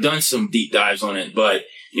 I've done some deep dives on it, but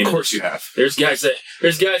of course you have. There's guys that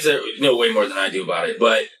know way more than I do about it,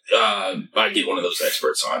 but I get one of those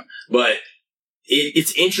experts on. But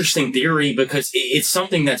it's interesting theory because it's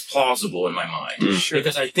something that's plausible in my mind. Sure.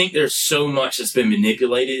 Because I think there's so much that's been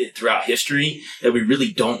manipulated throughout history that we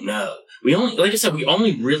really don't know. We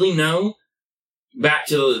only really know back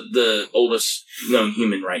to the oldest known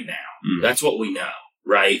human right now. That's what we know,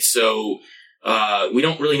 right? So we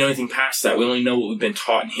don't really know anything past that. We only know what we've been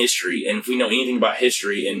taught in history. And if we know anything about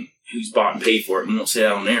history and who's bought and paid for it, we won't say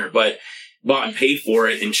that on air, but bought and paid for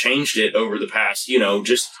it and changed it over the past,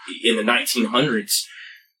 just in the 1900s.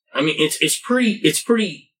 I mean, it's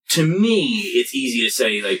pretty, to me, it's easy to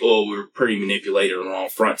say, like, oh, we're pretty manipulated on all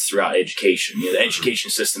fronts throughout education. The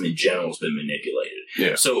education system in general has been manipulated.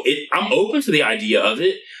 Yeah. So I'm open to the idea of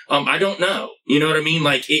it. I don't know. You know what I mean?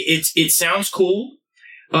 Like, it sounds cool.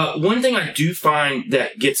 One thing I do find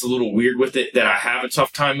that gets a little weird with it that I have a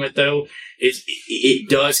tough time with, though, is it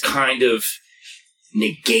does kind of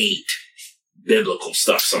negate biblical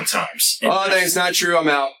stuff sometimes. Oh, that's not true. I'm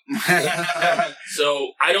out.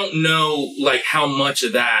 So I don't know, like, how much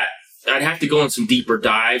of that. I'd have to go on some deeper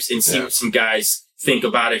dives and see what some guys think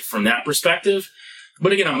about it from that perspective.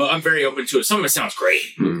 But again, I'm very open to it. Some of it sounds great,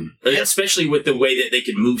 especially with the way that they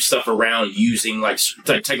could move stuff around using like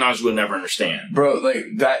technology we'll never understand. Bro, like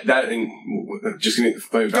that, and just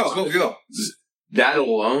gonna go. That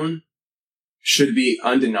alone should be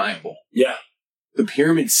undeniable. Yeah. The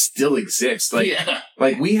pyramids still exist.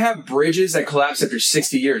 Like we have bridges that collapse after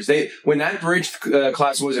 60 years. When that bridge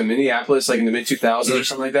collapsed was in Minneapolis, like in the mid 2000s or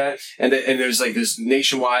something like that, and there's like this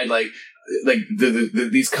nationwide like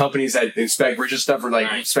these companies that inspect bridges stuff are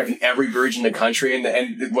like inspecting every bridge in the country,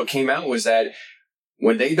 and what came out was that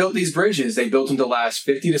when they built these bridges, they built them to last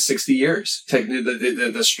 50 to 60 years.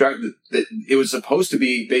 It was supposed to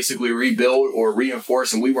be basically rebuilt or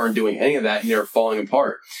reinforced, and we weren't doing any of that, and they were falling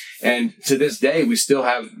apart. And to this day, we still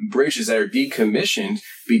have bridges that are decommissioned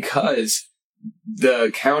because the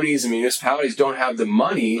counties and municipalities don't have the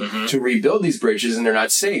money to rebuild these bridges, and they're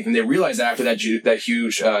not safe. And they realized that after that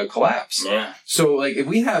huge collapse. Yeah. So, like, if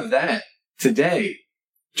we have that today,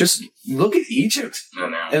 just look at Egypt.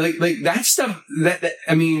 And like that stuff. That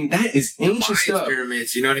is ancient stuff.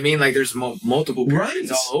 Pyramids, you know what I mean? Like there's multiple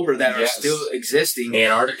pyramids all over that are still existing.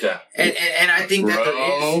 Antarctica. And I think that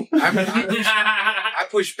I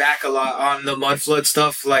push back a lot on the mud flood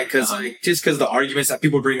stuff, like, cause just cause the arguments that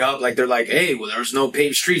people bring up, like they're like, hey, well, there's no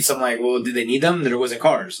paved streets. I'm like, well, did they need them? There wasn't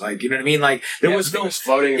cars, like, you know what I mean? Like there was no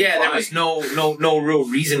floating. Yeah, there was no real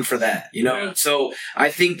reason for that, you know. Yeah. So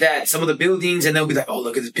I think that some of the buildings, and they'll be like, oh,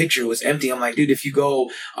 look at the picture, it was empty. I'm like, dude, if you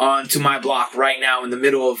go onto my block right now in the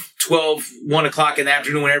middle of 1 o'clock in the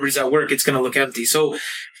afternoon when everybody's at work, it's gonna look empty. So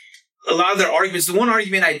a lot of their arguments, the one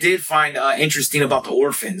argument I did find interesting about the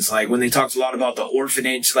orphans, like when they talked a lot about the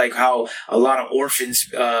orphanage, like how a lot of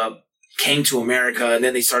orphans came to America, and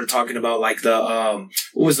then they started talking about like the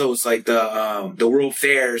what was those, like the world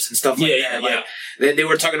fairs and stuff like that. Like they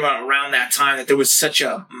were talking about around that time that there was such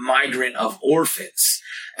a migrant of orphans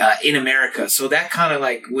in America. So that kind of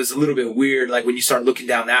like was a little bit weird, like when you start looking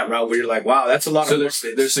down that route where you're like, wow, that's a lot of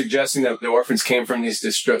orphans. They're suggesting that the orphans came from these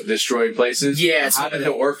destroyed places. Yeah. How did the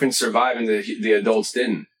orphans survive and the adults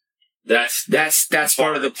didn't? That's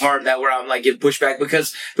part of the part that where I'm like getting pushback,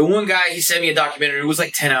 because the one guy, he sent me a documentary. It was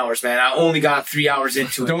like 10 hours, man. I only got 3 hours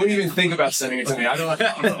into it. Don't even think about sending it to me. I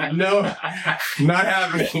don't. No, not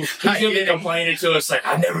happening. He's gonna be complaining to us like,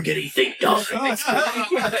 I never get anything done.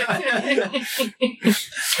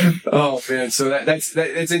 Oh man, so that's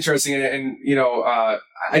interesting, and you know,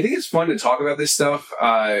 I think it's fun to talk about this stuff.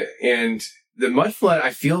 And the mud flood, I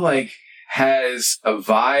feel like, has a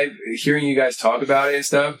vibe. Hearing you guys talk about it and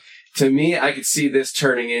stuff. To me, I could see this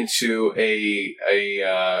turning into a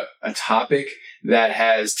topic that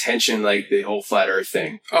has tension, like the whole flat Earth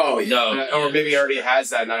thing. Oh, yeah. Or maybe already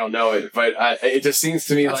has that and I don't know it. But it just seems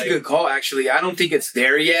to me that's a good call, actually. I don't think it's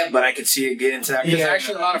there yet, but I can see it get into that. Because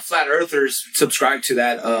actually a lot of flat earthers subscribe to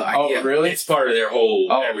that idea. Oh, really? It's part of their whole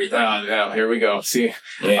everything. Yeah, here we go. See?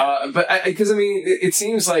 Yeah. But because, I mean, it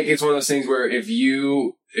seems like it's one of those things where if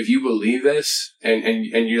you believe this and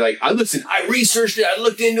you're like, I researched it, I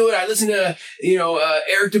looked into it, I listened to,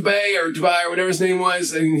 Eric Dubai or whatever his name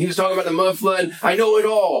was, and he was talking about the mud flood, I know it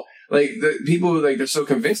all. Like, the people, like, they're so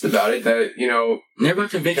convinced about it that, never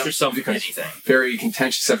convince yourself of anything. Very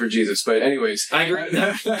contentious, except for Jesus. But anyways. I agree with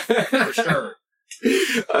that. For sure.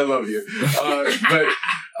 I love you.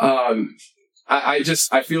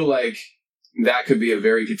 I feel like that could be a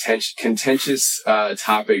very contentious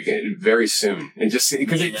topic very soon. And just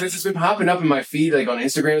because it's been popping up in my feed, like on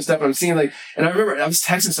Instagram and stuff. And I'm seeing and I remember I was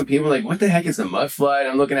texting some people like, what the heck is the mud flood? And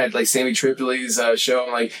I'm looking at like Sammy Tripoli's show.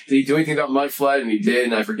 I'm like, did he do anything about mud flood? And he did,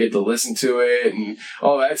 and I forget to listen to it and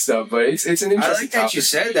all that stuff. But it's an interesting I like that topic. you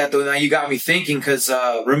said that though. Now you got me thinking, because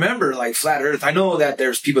remember, like, flat Earth, I know that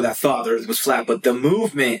there's people that thought the Earth was flat, but the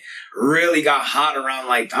movement really got hot around,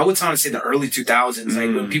 like, I would want to say the early 2000s,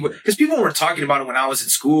 like when people were talking about it when I was in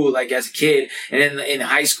school, like as a kid, and then in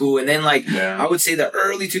high school, and then I would say the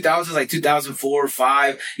early 2000s, like 2004 or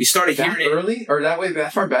 5, you started hearing it early or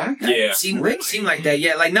that far back. It seemed like that.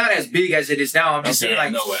 Yeah, like not as big as it is now. I'm just saying,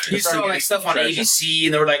 like, you saw like stuff on ABC,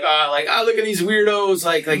 and they were like, look at these weirdos,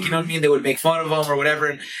 like you know what I mean? They would make fun of them or whatever.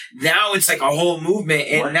 And now it's like a whole movement.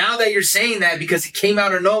 And now that you're saying that, because it came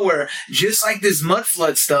out of nowhere, just like this mud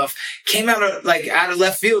flood stuff came out of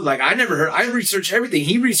left field. Like, I never heard. I researched everything.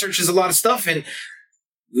 He researches a lot of stuff, and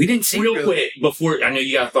we didn't see real quick before. I know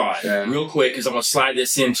you got a thought. Yeah. Real quick, because I'm gonna slide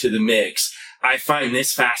this into the mix. I find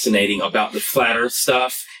this fascinating about the flat Earth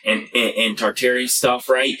stuff and Tartary stuff,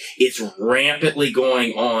 right? It's rampantly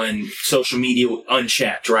going on social media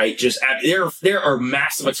unchecked, right? Just there are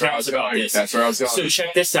massive accounts about this. That's where I was going. So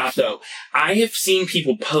check this out, though. I have seen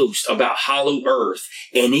people post about Hollow Earth,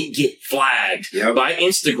 and it get flagged by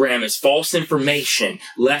Instagram as false information,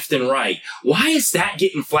 left and right. Why is that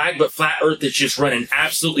getting flagged, but flat Earth is just running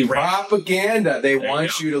absolutely rampant? Propaganda. They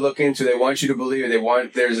want you to look into. They want you to believe it. They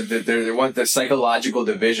want they want the psychological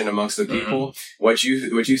division amongst the people. What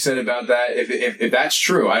you said about that, if that's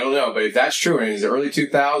true, I don't know, but if that's true, and it's the early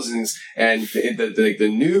 2000s, and the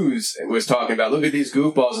news was talking about, look at these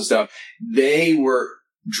goofballs and stuff, they were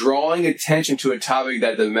drawing attention to a topic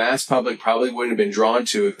that the mass public probably wouldn't have been drawn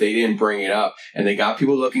to if they didn't bring it up. And they got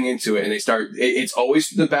people looking into it, and it's always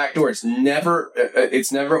the back door. It's never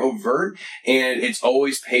overt, and it's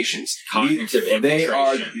always patience. Cognitive infiltration. They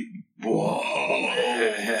are, whoa.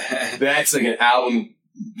 That's like an album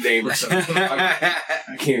name or something.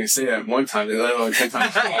 I can't even say that one time, let alone 10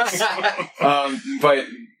 times.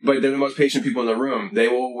 But they're the most patient people in the room. They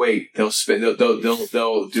will wait. They'll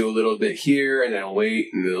do a little bit here, and then they'll wait,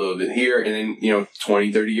 and a little bit here, and then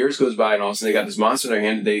 20, 30 years goes by, and all of a sudden they got this monster in their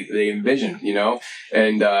hand that they envision,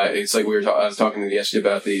 And it's like I was talking to you yesterday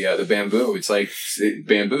about the bamboo. It's like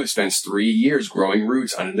bamboo spends 3 years growing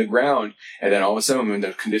roots under the ground, and then all of a sudden, when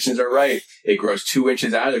the conditions are right, it grows 2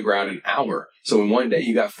 inches out of the ground in an hour. So in one day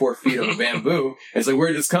you got 4 feet of bamboo. It's like, where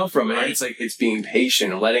did this come from? And it's like, it's being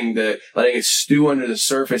patient and letting it stew under the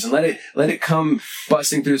surface and let it come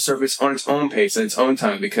busting through the surface on its own pace at its own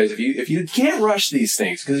time. Because if you can't rush these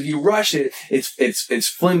things, because if you rush it, it's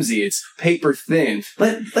flimsy, it's paper thin.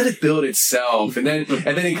 Let it build itself, and then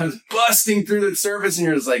it comes busting through the surface, and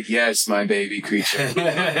you're just like, yes, my baby creature.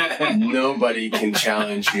 Nobody can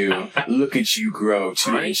challenge you. Look at you grow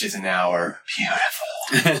 2 inches an hour. Beautiful.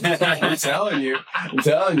 I'm telling you,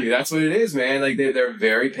 that's what it is, man. Like they're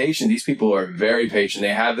very patient. These people are very patient. They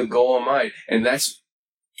have the goal in mind, and that's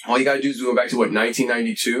all you got to do is go back to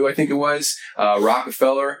 1992, I think it was.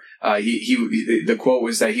 Rockefeller. The quote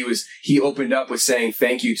was that he opened up with saying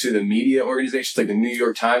thank you to the media organizations like the New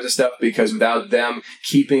York Times and stuff, because without them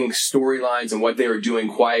keeping storylines and what they were doing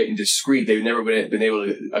quiet and discreet, they've never been able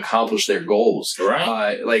to accomplish their goals.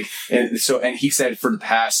 Right. And he said for the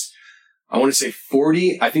past, I want to say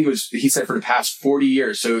 40, I think he said for the past 40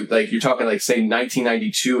 years. So like you're talking like say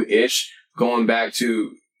 1992-ish, going back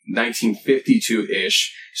to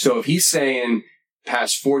 1952-ish. So if he's saying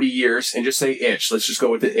past 40 years, and just say ish, let's just go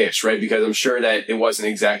with the ish, right? Because I'm sure that it wasn't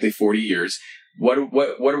exactly 40 years. What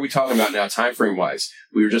are we talking about now, time frame wise?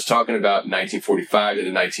 We were just talking about 1945 to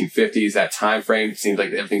the 1950s. That time frame seems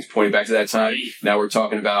like everything's pointing back to that time. Now we're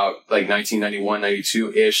talking about like 1991,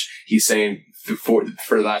 92-ish. He's saying for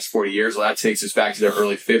the last 40 years. Well, that takes us back to the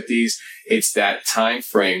early 50s. It's that time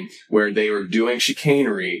frame where they were doing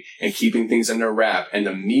chicanery and keeping things under wrap, and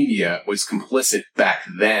the media was complicit back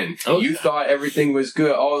then. You thought everything was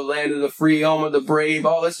good. Oh, the land of the free, home of the brave.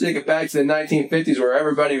 Oh, let's take it back to the 1950s where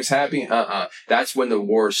everybody was happy. That's when the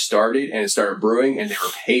war started, and it started brewing, and they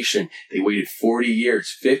were patient. They waited 40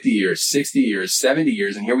 years, 50 years, 60 years, 70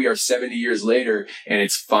 years, and here we are 70 years later, and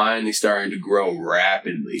it's finally starting to grow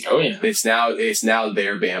rapidly. It's now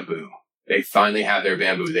their bamboo. They finally have their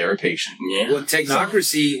bamboo. They were patient. Yeah. Well,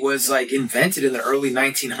 technocracy was like invented in the early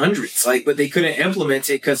 1900s, but they couldn't implement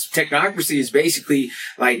it because technocracy is basically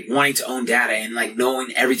like wanting to own data and like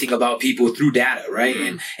knowing everything about people through data, right?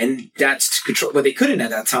 Mm-hmm. And that's control, but they couldn't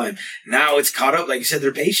at that time. Now it's caught up. Like you said,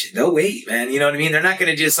 they're patient. They'll wait, man. You know what I mean? They're not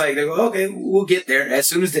going to just they go, okay, we'll get there as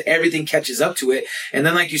soon as everything catches up to it. And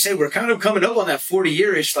then, like you said, we're kind of coming up on that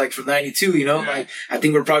 40-year-ish, like from 92, I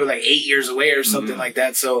think we're probably like 8 years away or something like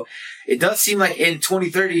that. So, it does seem like in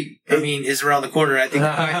 2030, is around the corner. I think.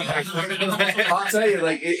 I'll tell you,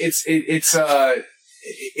 it's what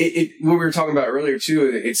we were talking about earlier too.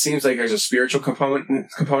 It seems like there's a spiritual component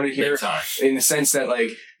here, in the sense that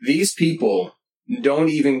these people don't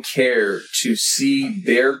even care to see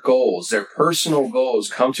their goals, their personal goals,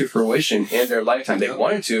 come to fruition in their lifetime. They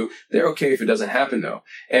wanted to. They're okay if it doesn't happen though.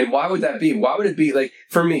 And why would that be? Why would it be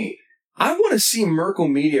for me? I want to see Merkle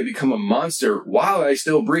Media become a monster while I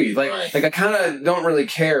still breathe. I kind of don't really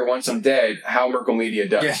care once I'm dead how Merkle Media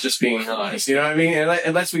does, just being honest. You know what I mean?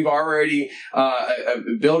 Unless we've already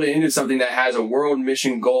built it into something that has a world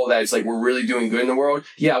mission goal that's we're really doing good in the world.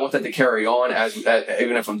 Yeah, I want that to carry on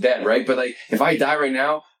even if I'm dead, right? But if I die right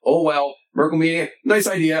now, oh well, Merkle Media, nice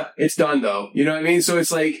idea. It's done though. You know what I mean? So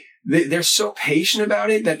it's they're so patient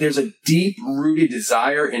about it that there's a deep-rooted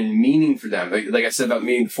desire and meaning for them. Like I said about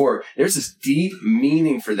me before, there's this deep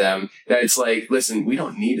meaning for them that it's listen, we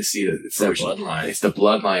don't need to see it. It's the bloodline. It's the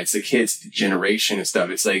bloodline. It's the kids, the generation and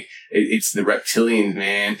stuff. It's it's the reptilians,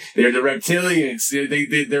 man. They're the reptilians.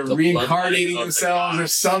 They're reincarnating themselves or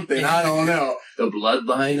something. I don't know. The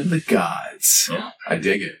bloodline of the gods. Yeah. I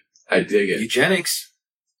dig it. Eugenics.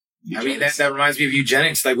 I mean, that reminds me of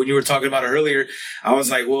eugenics. When you were talking about it earlier, I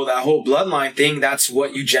was like, well, that whole bloodline thing, that's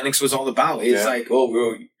what eugenics was all about. It's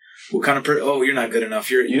what kind of you're not good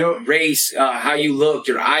enough. Your race, how you look,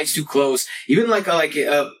 your eyes too close. Even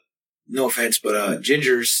no offense, but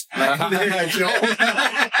gingers.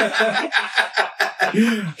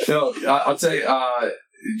 So I'll tell you,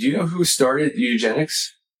 do you know who started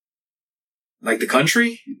eugenics? Like the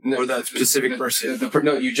country or the specific person?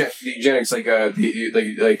 Eugenics, the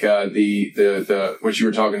what you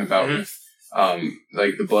were talking about with,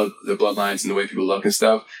 the bloodlines and the way people look and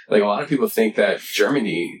stuff. A lot of people think that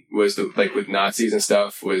Germany was with Nazis and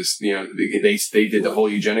stuff was, they did the whole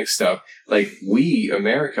eugenics stuff. We,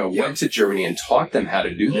 America, went to Germany and taught them how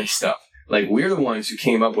to do this stuff. We're the ones who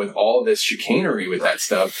came up with all this chicanery with that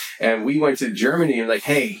stuff. And we went to Germany and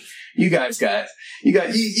hey, you guys got to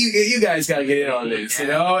get in on this, and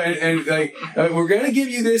we're going to give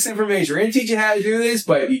you this information. We're going to teach you how to do this,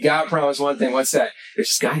 but you got to promise one thing. What's that? There's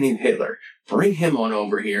this guy named Hitler. bring him on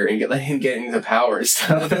over here and let him get into power and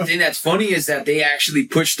stuff. The thing that's funny is that they actually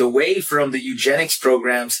pushed away from the eugenics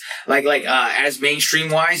programs, as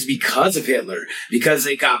mainstream wise, because of Hitler, because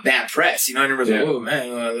they got bad press. You know, and everyone's like, oh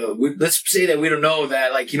man, let's say that we don't know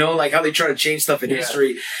that, how they try to change stuff in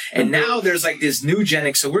history. And now there's like this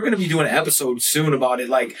newgenics. So we're going to be doing an episode soon about it,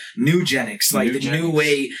 like newgenics, like the new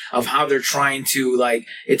way of how they're trying to,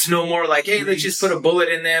 it's no more like, hey, let's just put a bullet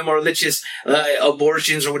in them, or let's just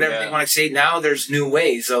abortions or whatever they want to say. Now there's new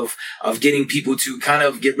ways of getting people to kind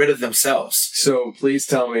of get rid of themselves. So please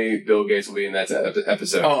tell me Bill Gates will be in that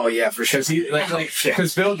episode. Oh yeah, for sure.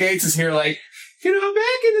 Because Bill Gates is here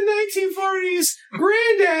back in the 1940s,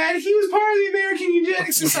 Granddad, he was part of the American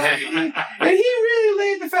Eugenics Society, and he really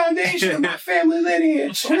laid the foundation of my family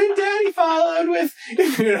lineage. And then Daddy followed with,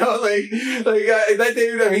 that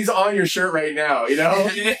dude, he's on your shirt right now,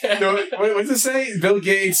 What's it say? Bill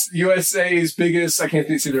Gates, USA's biggest, I can't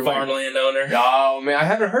think of their farmland owner. Oh, man, I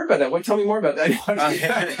haven't heard about that. Tell me more about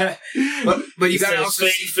that. but you got to also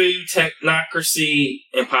see food, technocracy,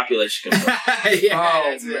 and population control.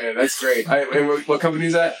 Man, that's great. And what company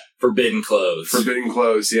is that? Forbidden Clothes. Forbidden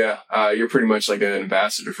Clothes, yeah. You're pretty much like an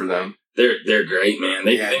ambassador for them. They're great, man.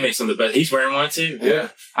 They make some of the best. He's wearing one too. Yeah.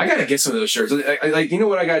 I gotta get some of those shirts. You know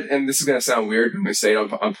what I got? And this is gonna sound weird. I'm gonna say it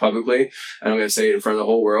on publicly, and I'm gonna say it in front of the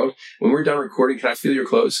whole world. When we're done recording, can I feel your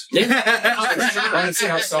clothes? Yeah. I want to see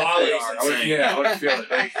how soft they are. I want to feel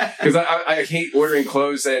it. Because I hate ordering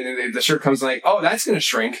clothes, and the shirt comes like, oh, that's gonna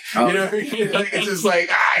shrink. Oh. You know what I mean? It's just I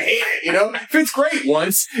hate it. Fits great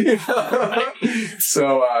once.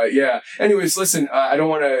 So yeah. Anyways, listen. I don't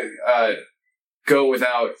want to go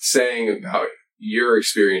without saying about your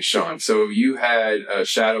experience, Sean. So you had a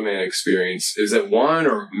Shadow Man experience. Is it one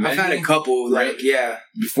or many? I've had a couple.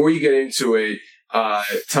 Before you get into it,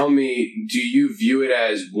 tell me, do you view it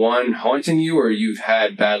as one haunting you, or you've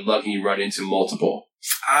had bad luck and you run into multiple?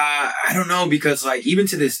 I don't know, because even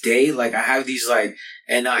to this day, I have these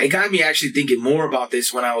and it got me actually thinking more about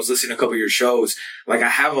this when I was listening to a couple of your shows. I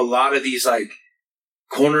have a lot of these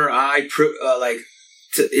corner eye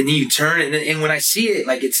and you turn, and when I see it,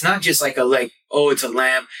 it's not just it's a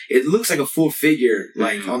lamp. It looks like a full figure,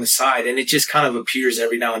 on the side, and it just kind of appears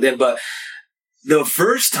every now and then. But the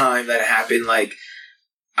first time that happened,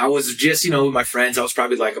 I was just, with my friends. I was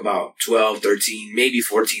probably about 12, 13, maybe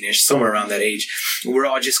 14-ish, somewhere around that age. We're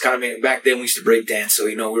all just kind of, back then we used to break dance. So,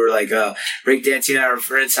 we were break dancing at our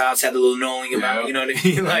friend's house, had a little knowing about, you know what I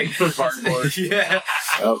mean? Hardcore. Yeah.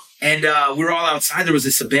 Oh. And we were all outside. There was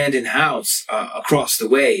this abandoned house across the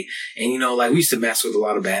way. And, we used to mess with a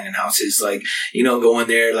lot of abandoned houses. Go in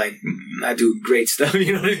there, I do great stuff.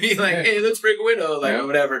 You know what I mean? Hey, let's break a window,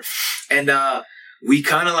 whatever. And we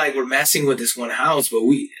kind of were messing with this one house, but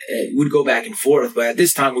we would go back and forth. But at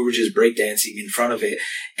this time, we were just breakdancing in front of it.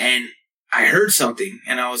 And I heard something,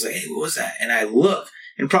 and I was like, hey, what was that? And I look,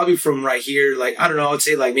 and probably from right here, I don't know, I would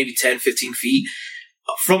say maybe 10, 15 feet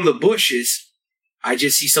from the bushes, I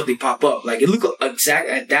just see something pop up. It looked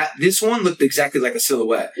this one looked exactly like a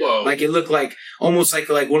silhouette. Whoa. It looked almost like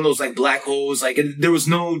one of those black holes. There was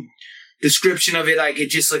no description of it. It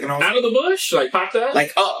just out of the bush, popped out,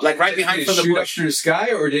 up, right behind from the bush. Up through the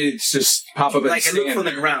sky, or did it just pop up? It looked from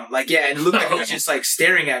the ground, and it looked like it was just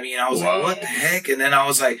staring at me, and I was like, what the heck? And then I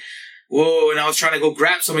was like, whoa, and I was trying to go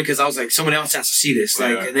grab something because I was like, someone else has to see this.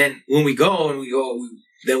 And then when we go. Was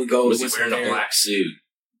he wearing a black suit?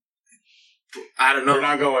 I don't know. We're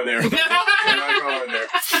not going there. But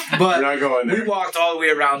we're not going there. We walked all the way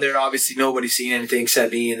around there. Obviously, nobody seen anything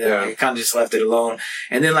except me, and then I kind of just left it alone.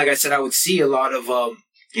 And then, like I said, I would see a lot of,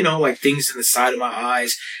 things in the side of my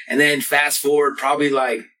eyes. And then fast forward, probably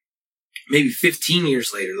maybe 15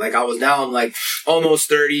 years later. I'm almost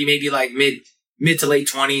 30, maybe mid to late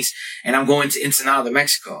 20s, and I'm going to Ensenada,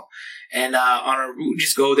 Mexico. And we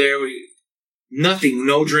just go there. Nothing,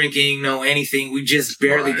 no drinking, no anything. We just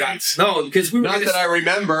barely got because we were that I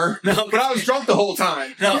remember. No, but I was drunk the whole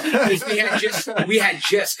time. No, because we had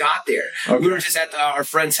just got there. Okay. We were just at our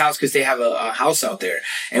friend's house because they have a house out there,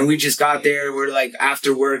 and we just got there. We're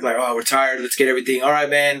after work, oh, we're tired. Let's get everything. All right,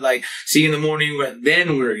 man. See you in the morning.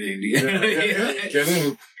 Then we're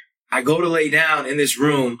gonna I go to lay down in this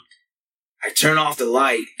room. I turn off the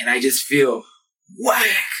light, and I just feel whack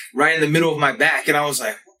right in the middle of my back, and I was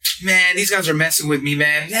like, man, these guys are messing with me,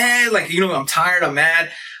 man. Yeah, I'm tired, I'm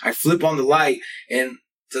mad. I flip on the light, and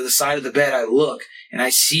to the side of the bed, I look, and I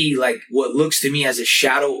see, what looks to me as a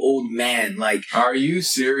shadow old man. Are you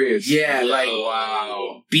serious? Yeah,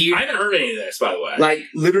 wow. Beard. I haven't heard any of this, by the way.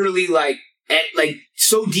 Literally,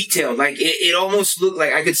 so detailed. Like it almost looked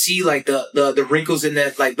like I could see like the wrinkles in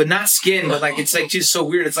that, like, but not skin, but like it's like just so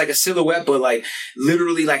weird. It's like a silhouette, but like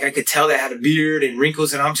literally like I could tell that had a beard and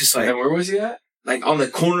wrinkles, and I'm just like, and where was he at? Like on the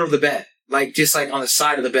corner of the bed. Like just like on the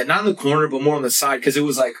side of the bed, not in the corner, but more on the side, because it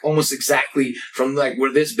was like almost exactly from like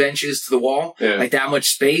where this bench is to the wall, like that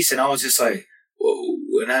much space. And I was just like, whoa.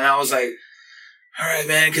 And then I was like, all right,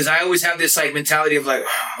 man, because I always have this like mentality of like,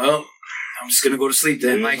 well, I'm just gonna go to sleep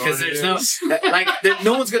then, like, because there's no like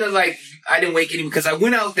no one's gonna like. I didn't wake anyone because I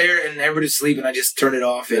went out there and everybody's sleeping. I just turned it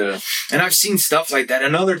off, and I've seen stuff like that.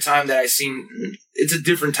 Another time that I seen, it's a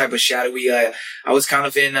different type of shadowy. I was kind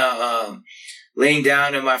of in laying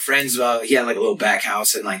down in my friend's, he had like a little back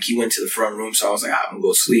house, and like he went to the front room. So I was like, I'm gonna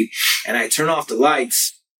go sleep. And I turn off the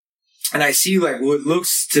lights and I see like what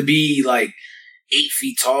looks to be like 8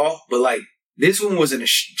 feet tall, but like this one wasn't a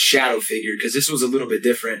shadow figure, because this was a little bit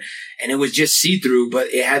different, and it was just see-through, but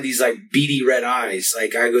it had these like beady red eyes.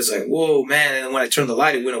 Like I was like, whoa, man. And then when I turned the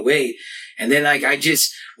light, it went away. And then like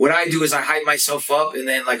what I do is I hype myself up, and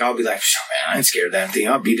then like I'll be like, man, I ain't scared of that thing.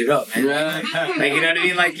 I'll beat it up, man. Like, you know what I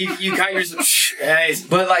mean? Like you hype yourself,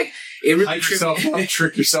 but like it really hype yourself up,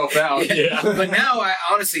 trick yourself out. Yeah. But now I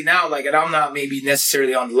honestly like, and I'm not maybe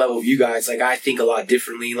necessarily on the level of you guys. Like I think a lot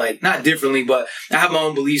differently. Like not differently, but I have my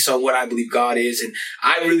own beliefs on what I believe God is, and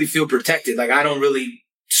I really feel protected. Like I don't really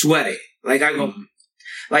sweat it. Like I go.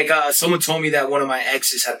 Like, someone told me that one of my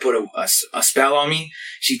exes had put a spell on me.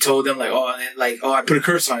 She told them I put a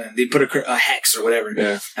curse on them. They put a hex or whatever.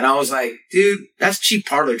 Yeah. And I was like, dude, that's cheap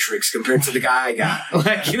parlor tricks compared to the guy I got.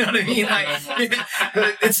 Like, you know what I mean?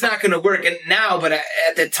 Like, it's not going to work. And now, but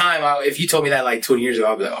at that time, if you told me that like 20 years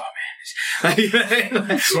ago, I'd be like, oh man. What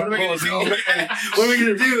am I going to do? What am I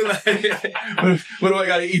going to do? Like, what do I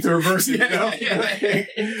got to eat to reverse it?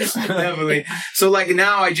 Definitely. So like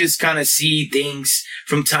now I just kind of see things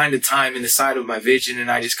from time to time in the side of my vision, and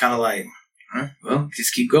I just kind of like, well,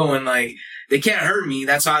 just keep going. Like they can't hurt me.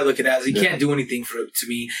 That's how I look at it as. They can't do anything to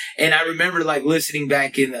me. And I remember like listening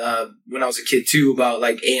back in when I was a kid too about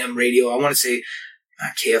like AM radio. I want to say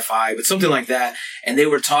not KFI, but something like that. And they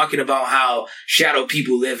were talking about how shadow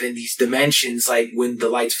people live in these dimensions, like when the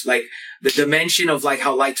lights, like the dimension of like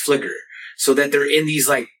how lights flicker, so that they're in these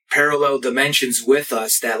like parallel dimensions with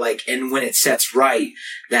us that like, and when it sets right,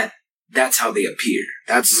 that's how they appear.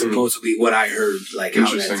 That's supposedly what I heard. Like,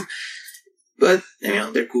 interesting. But you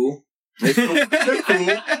know, they're cool. They're cool.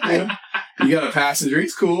 Yeah. You got a passenger.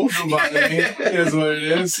 He's cool. Don't bother me. It is what it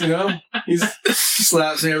is, you know. He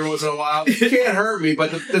slaps me every once in a while. He can't hurt me,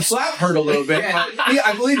 but the slap hurt a little bit. But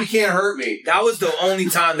I believe he can't hurt me. That was the only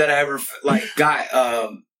time that I ever like got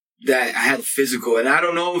that I had physical, and I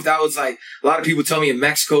don't know if that was like a lot of people tell me in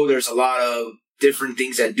Mexico there's a lot of different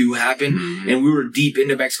things that do happen, and we were deep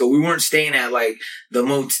into Mexico. We weren't staying at like the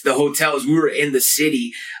hotels. We were in the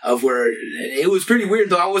city of where it was pretty weird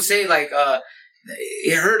though. I would say like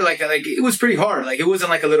it hurt like it was pretty hard. Like it wasn't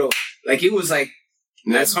like a little, like it was like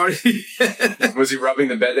that's hard. Was he rubbing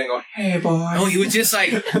the bed and going, "Hey boy"? No, he was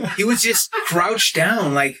just crouched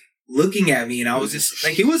down, like looking at me, and I was just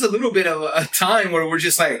like, it was a little bit of a time where we're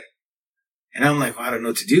just like. And I'm like, well, I don't know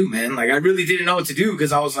what to do, man. Like, I really didn't know what to do,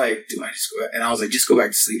 because I was like, do I just go back? And I was like, just go back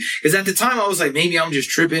to sleep. Because at the time, I was like, maybe I'm just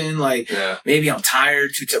tripping. Like, maybe I'm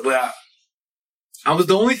tired. But I was,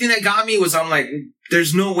 the only thing that got me was I'm like,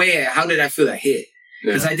 there's no way. How did I feel that hit?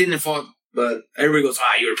 Because I didn't fall. But everybody goes,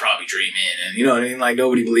 you were probably dreaming. And you know what I mean? Like,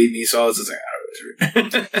 nobody believed me. So I was just like, I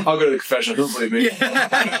don't know. I'll go to the confessional. Don't believe me.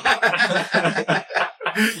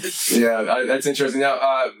 Yeah, that's interesting.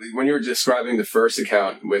 Now, when you were describing the first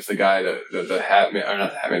account with the guy, the hat man, or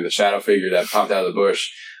not the hat man, the shadow figure that popped out of the bush,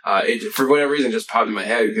 it for whatever reason just popped in my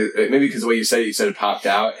head. Maybe because the way you said it popped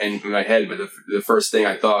out and in my head. But the first thing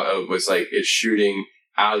I thought of was like it's shooting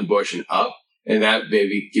out of the bush and up, and that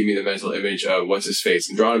maybe give me the mental image of what's his face.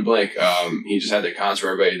 I'm drawing a blank. He just had the concert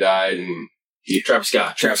where everybody died, and Travis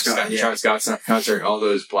Scott, Travis Scott's concert, all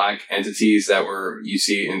those black entities that you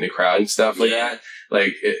see in the crowd and stuff like that.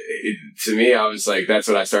 Like to me, I was like, that's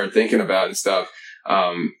what I started thinking about and stuff.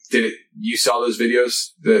 You saw those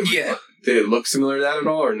videos? Did it look similar to that at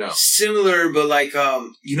all or no? Similar, but like,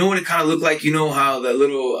 you know what it kind of looked like? You know how the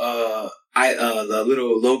little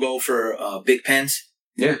logo for Big Pens?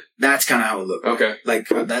 Yeah. That's kind of how it looked. Okay. Like,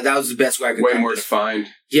 that was the best way I could. Way more defined.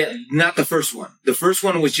 Yeah, not the first one. The first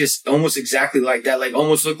one was just almost exactly like that. Like,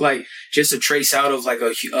 almost looked like just a trace out of like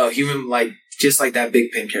a human, like, just like that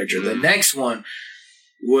Big Pen character. The next one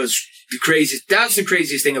was the craziest. That's the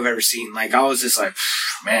craziest thing I've ever seen. Like, I was just like,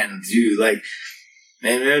 man, dude, like,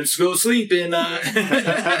 man, let's go sleep. And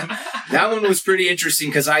that one was pretty interesting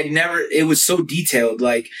because it was so detailed,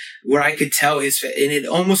 like, where I could tell his face, and it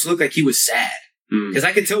almost looked like he was sad. Because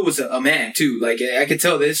I could tell it was a man too. Like I could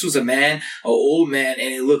tell this was a man, an old man,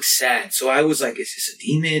 and it looked sad. So I was like, is this a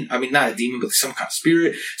demon? I mean, not a demon, but some kind of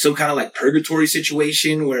spirit, some kind of like purgatory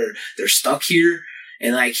situation where they're stuck here.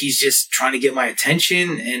 And like, he's just trying to get my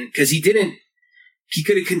attention. And cause he could have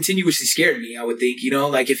continuously scared me, I would think,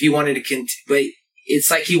 like if he wanted to but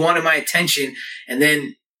it's like he wanted my attention. And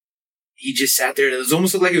then he just sat there. It was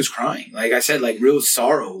almost like he was crying. Like I said, like real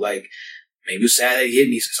sorrow, like, maybe it was sad that he hit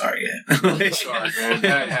me, so sorry, yeah. Sorry, man.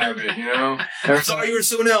 That habit, I'm sorry you were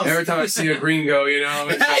someone else. Every time I see a gringo,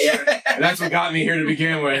 that's what got me here to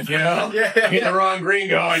begin with, Get the wrong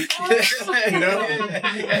gringo,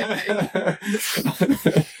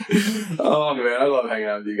 Oh, man, I love hanging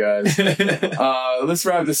out with you guys. Let's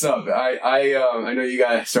wrap this up. I know you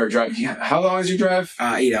gotta start driving. How long is your drive?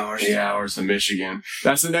 8 hours. 8 hours to Michigan.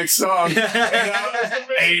 That's the next song.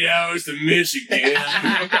 8 hours to Michigan.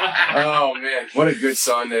 Oh, man, what a good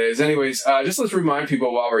song that is. Anyways, just let's remind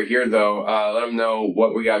people while we're here, though, let them know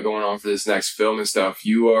what we got going on for this next film and stuff.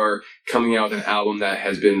 You are coming out with an album that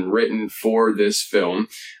has been written for this film.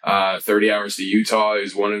 30 Hours to Utah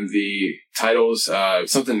is one of the titles.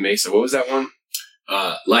 Something Mesa. What was that one?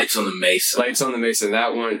 Lights on the Mesa. Lights on the Mesa. And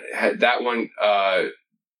that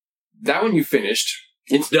one you finished.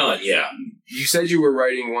 It's done, yeah. You said you were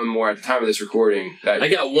writing one more at the time of this recording. I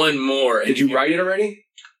got one more. Did you write it already?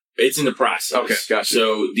 It's in the process. Okay, gotcha.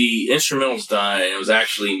 So the instrumental's done, and it was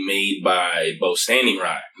actually made by Bo Standing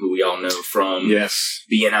Rock, who we all know from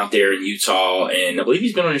being out there in Utah, and I believe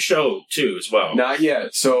he's been on the show too as well. Not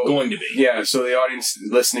yet. So going to be. Yeah. So the audience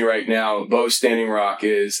listening right now, Bo Standing Rock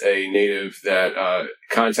is a native that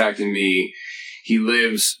contacted me. He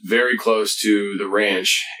lives very close to the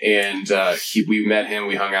ranch, and we met him.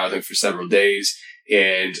 We hung out with him for several days,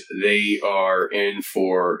 and they are in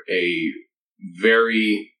for a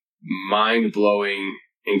very mind-blowing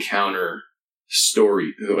encounter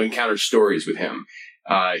stories with him.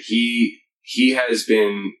 He has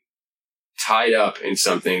been tied up in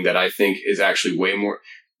something that I think is actually way more.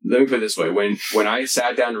 Let me put it this way: when I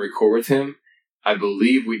sat down to record with him, I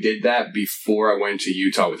believe we did that before I went to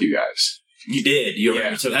Utah with you guys. You did.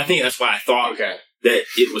 Yeah. So I think that's why I thought that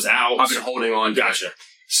it was out. I've been holding on. Gotcha.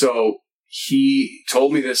 So he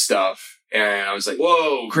told me this stuff. And I was like,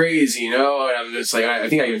 whoa, crazy, And I'm just like, I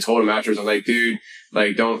think I even told him afterwards, I'm like, dude,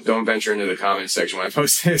 like, don't venture into the comments section when I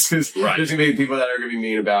post this, because there's going to be people that are going to be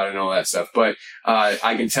mean about it and all that stuff. But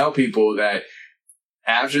I can tell people that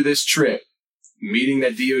after this trip, meeting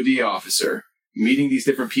that DOD officer, meeting these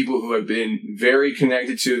different people who have been very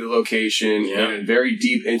connected to the location in a very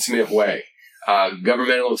deep, intimate way,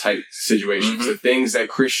 governmental type situations, the things that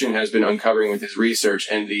Christian has been uncovering with his research,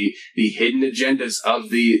 and the hidden agendas of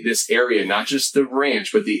this area, not just the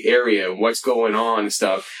ranch, but the area, what's going on and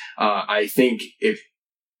stuff. I think if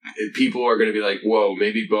people are going to be like, whoa,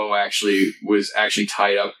 maybe Bo was actually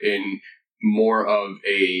tied up in more of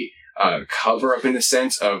a cover up in the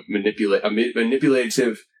sense of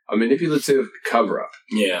manipulative cover up.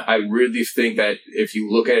 Yeah. I really think that if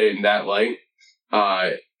you look at it in that light,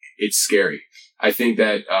 it's scary. I think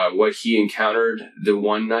that what he encountered the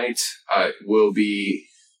one night will be.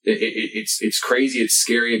 It's crazy. It's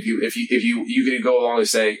scary. If you could go along and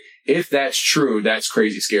say, if that's true, that's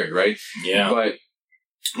crazy scary, right? Yeah. But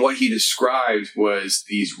what he described was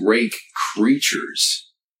these rake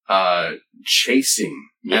creatures chasing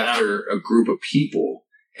after a group of people,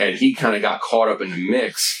 and he kind of got caught up in the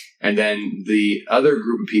mix. And then the other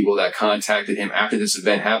group of people that contacted him after this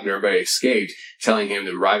event happened, everybody escaped, telling him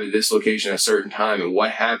to arrive at this location at a certain time, and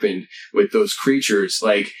what happened with those creatures.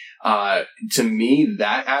 Like, to me,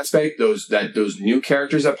 that aspect, those new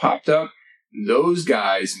characters that popped up, those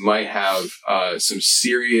guys might have some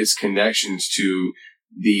serious connections to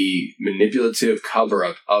the manipulative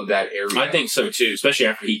cover-up of that area. I think so, too, especially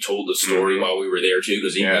after he told the story while we were there, too,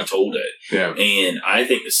 because he told it. Yeah. And I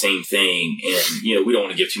think the same thing, and, we don't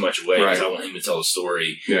want to give too much away because I want him to tell the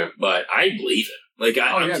story. Yeah. But I believe it. Like,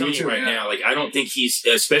 I'm telling you right now, like, I don't think he's,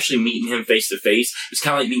 especially meeting him face to face, it's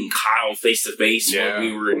kind of like meeting Kyle face to face when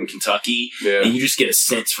we were in Kentucky. Yeah. And you just get a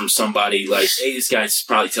sense from somebody like, hey, this guy's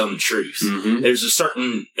probably telling the truth. Mm-hmm. There's a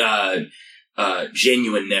certain,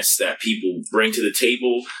 genuineness that people bring to the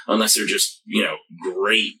table, unless they're just,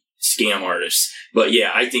 great scam artists. But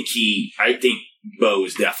yeah, I think Bo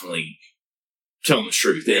is definitely telling the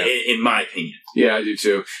truth, in my opinion. Yeah, I do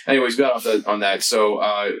too. Anyways, got off on that. So,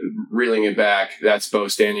 reeling it back, that's Bo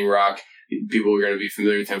Standing Rock. People are going to be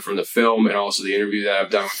familiar with him from the film and also the interview that I've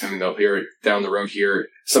done with him. And they'll hear it down the road here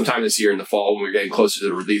sometime this year in the fall when we're getting closer to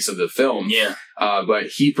the release of the film. Yeah. But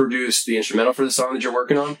he produced the instrumental for the song that you're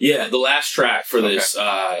working on? Yeah, the last track for this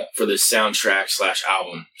soundtrack /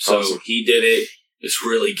 album. So awesome. He did it. It's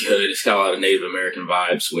really good. It's got a lot of Native American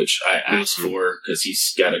vibes, which I asked for because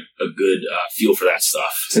he's got a good feel for that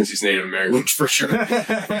stuff. Since he's Native American. For sure.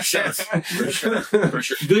 For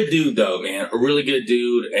sure. Good dude, though, man. A really good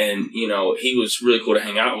dude. And, you know, he was really cool to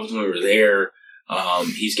hang out with when we were there.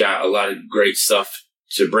 He's got a lot of great stuff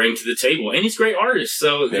to bring to the table. And he's a great artist,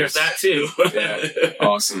 so there's that, too. Yeah,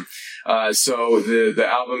 awesome. So the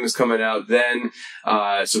album is coming out then,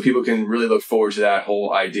 so people can really look forward to that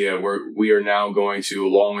whole idea where we are now going to,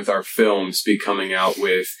 along with our films, be coming out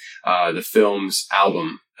with the films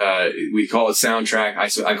album. We call it soundtrack.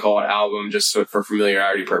 I call it album just for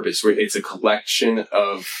familiarity purpose. It's a collection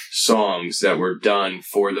of songs that were done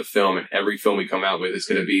for the film, and every film we come out with is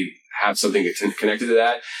going to have something connected to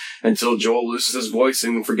that until Joel loses his voice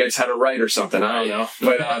and forgets how to write or something. I don't know.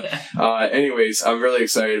 But anyways, I'm really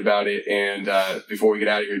excited about it. And before we get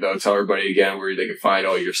out of here, though, tell everybody again where they can find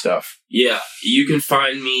all your stuff. Yeah, you can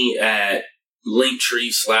find me at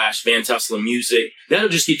Linktree/Van Tesla Music. That'll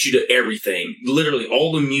just get you to everything. Literally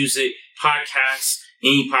all the music, podcasts,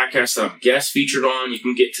 any podcast that I'm guest featured on, you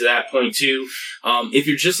can get to that point too. If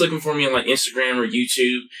you're just looking for me on like Instagram or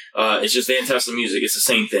YouTube, it's just Van Tesla Music. It's the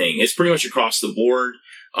same thing. It's pretty much across the board.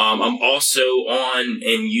 I'm also on,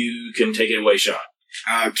 and you can take it away, Sean.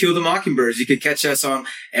 Kill the Mockingbirds. You can catch us on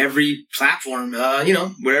every platform,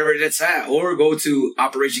 wherever it's at, or go to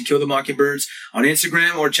Operation Kill the Mockingbirds on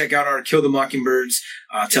Instagram, or check out our Kill the Mockingbirds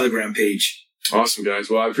Telegram page. Awesome, guys.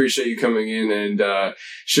 Well, I appreciate you coming in and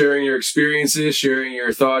sharing your experiences, sharing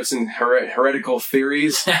your thoughts and heretical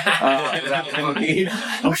theories. I'm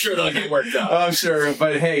sure they'll get worked out. I'm sure.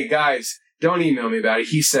 But hey, guys, don't email me about it.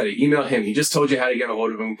 He said it. Email him. He just told you how to get a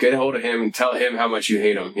hold of him. Get a hold of him and tell him how much you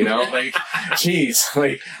hate him. You know, like, jeez,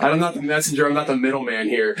 like, I'm not the messenger. I'm not the middleman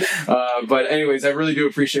here. But anyways, I really do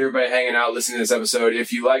appreciate everybody hanging out, listening to this episode.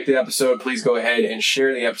 If you like the episode, please go ahead and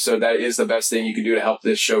share the episode. That is the best thing you can do to help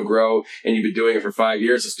this show grow. And you've been doing it for 5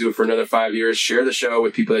 years. Let's do it for another 5 years. Share the show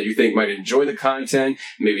with people that you think might enjoy the content,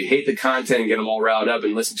 maybe hate the content, and get them all riled up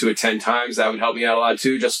and listen to it 10 times. That would help me out a lot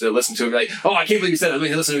too, just to listen to it and be like, oh, I can't believe you said that. Let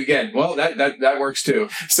me listen to it again. Well, that works too.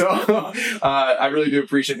 So I really do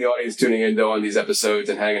appreciate the audience tuning in though on these episodes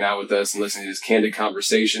and hanging out with us and listening to these candid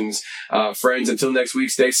conversations. Friends, until next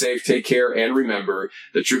week, stay safe, take care, and remember,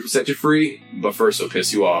 the truth will set you free, but first it'll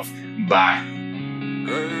piss you off. Bye.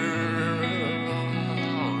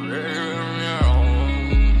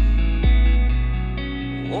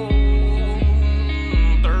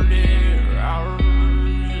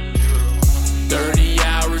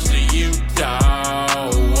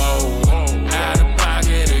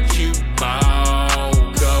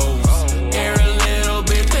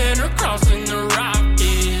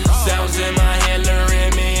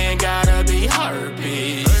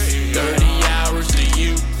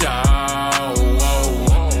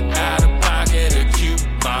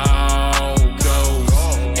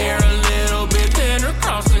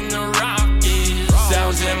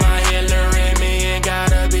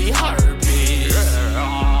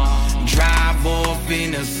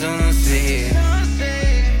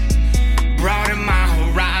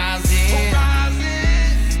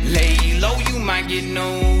 Get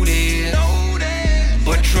noticed,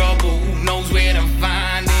 but trouble, who knows where to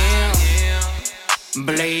find him?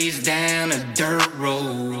 Blaze down a dirt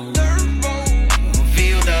road,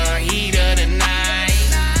 feel the heat of the night.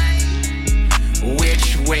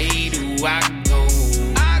 Which way do I go?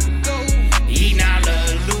 He not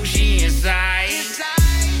a Lucy inside.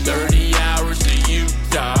 30 hours to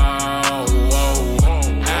Utah.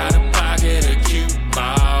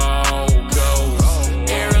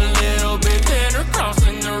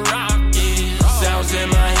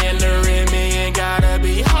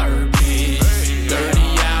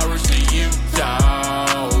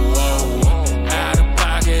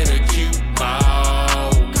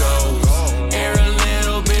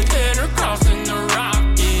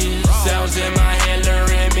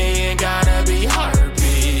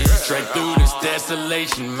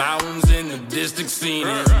 Desolation, mountains in the distance seen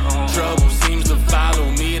it. Trouble seems to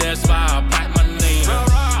follow me, that's why I pack my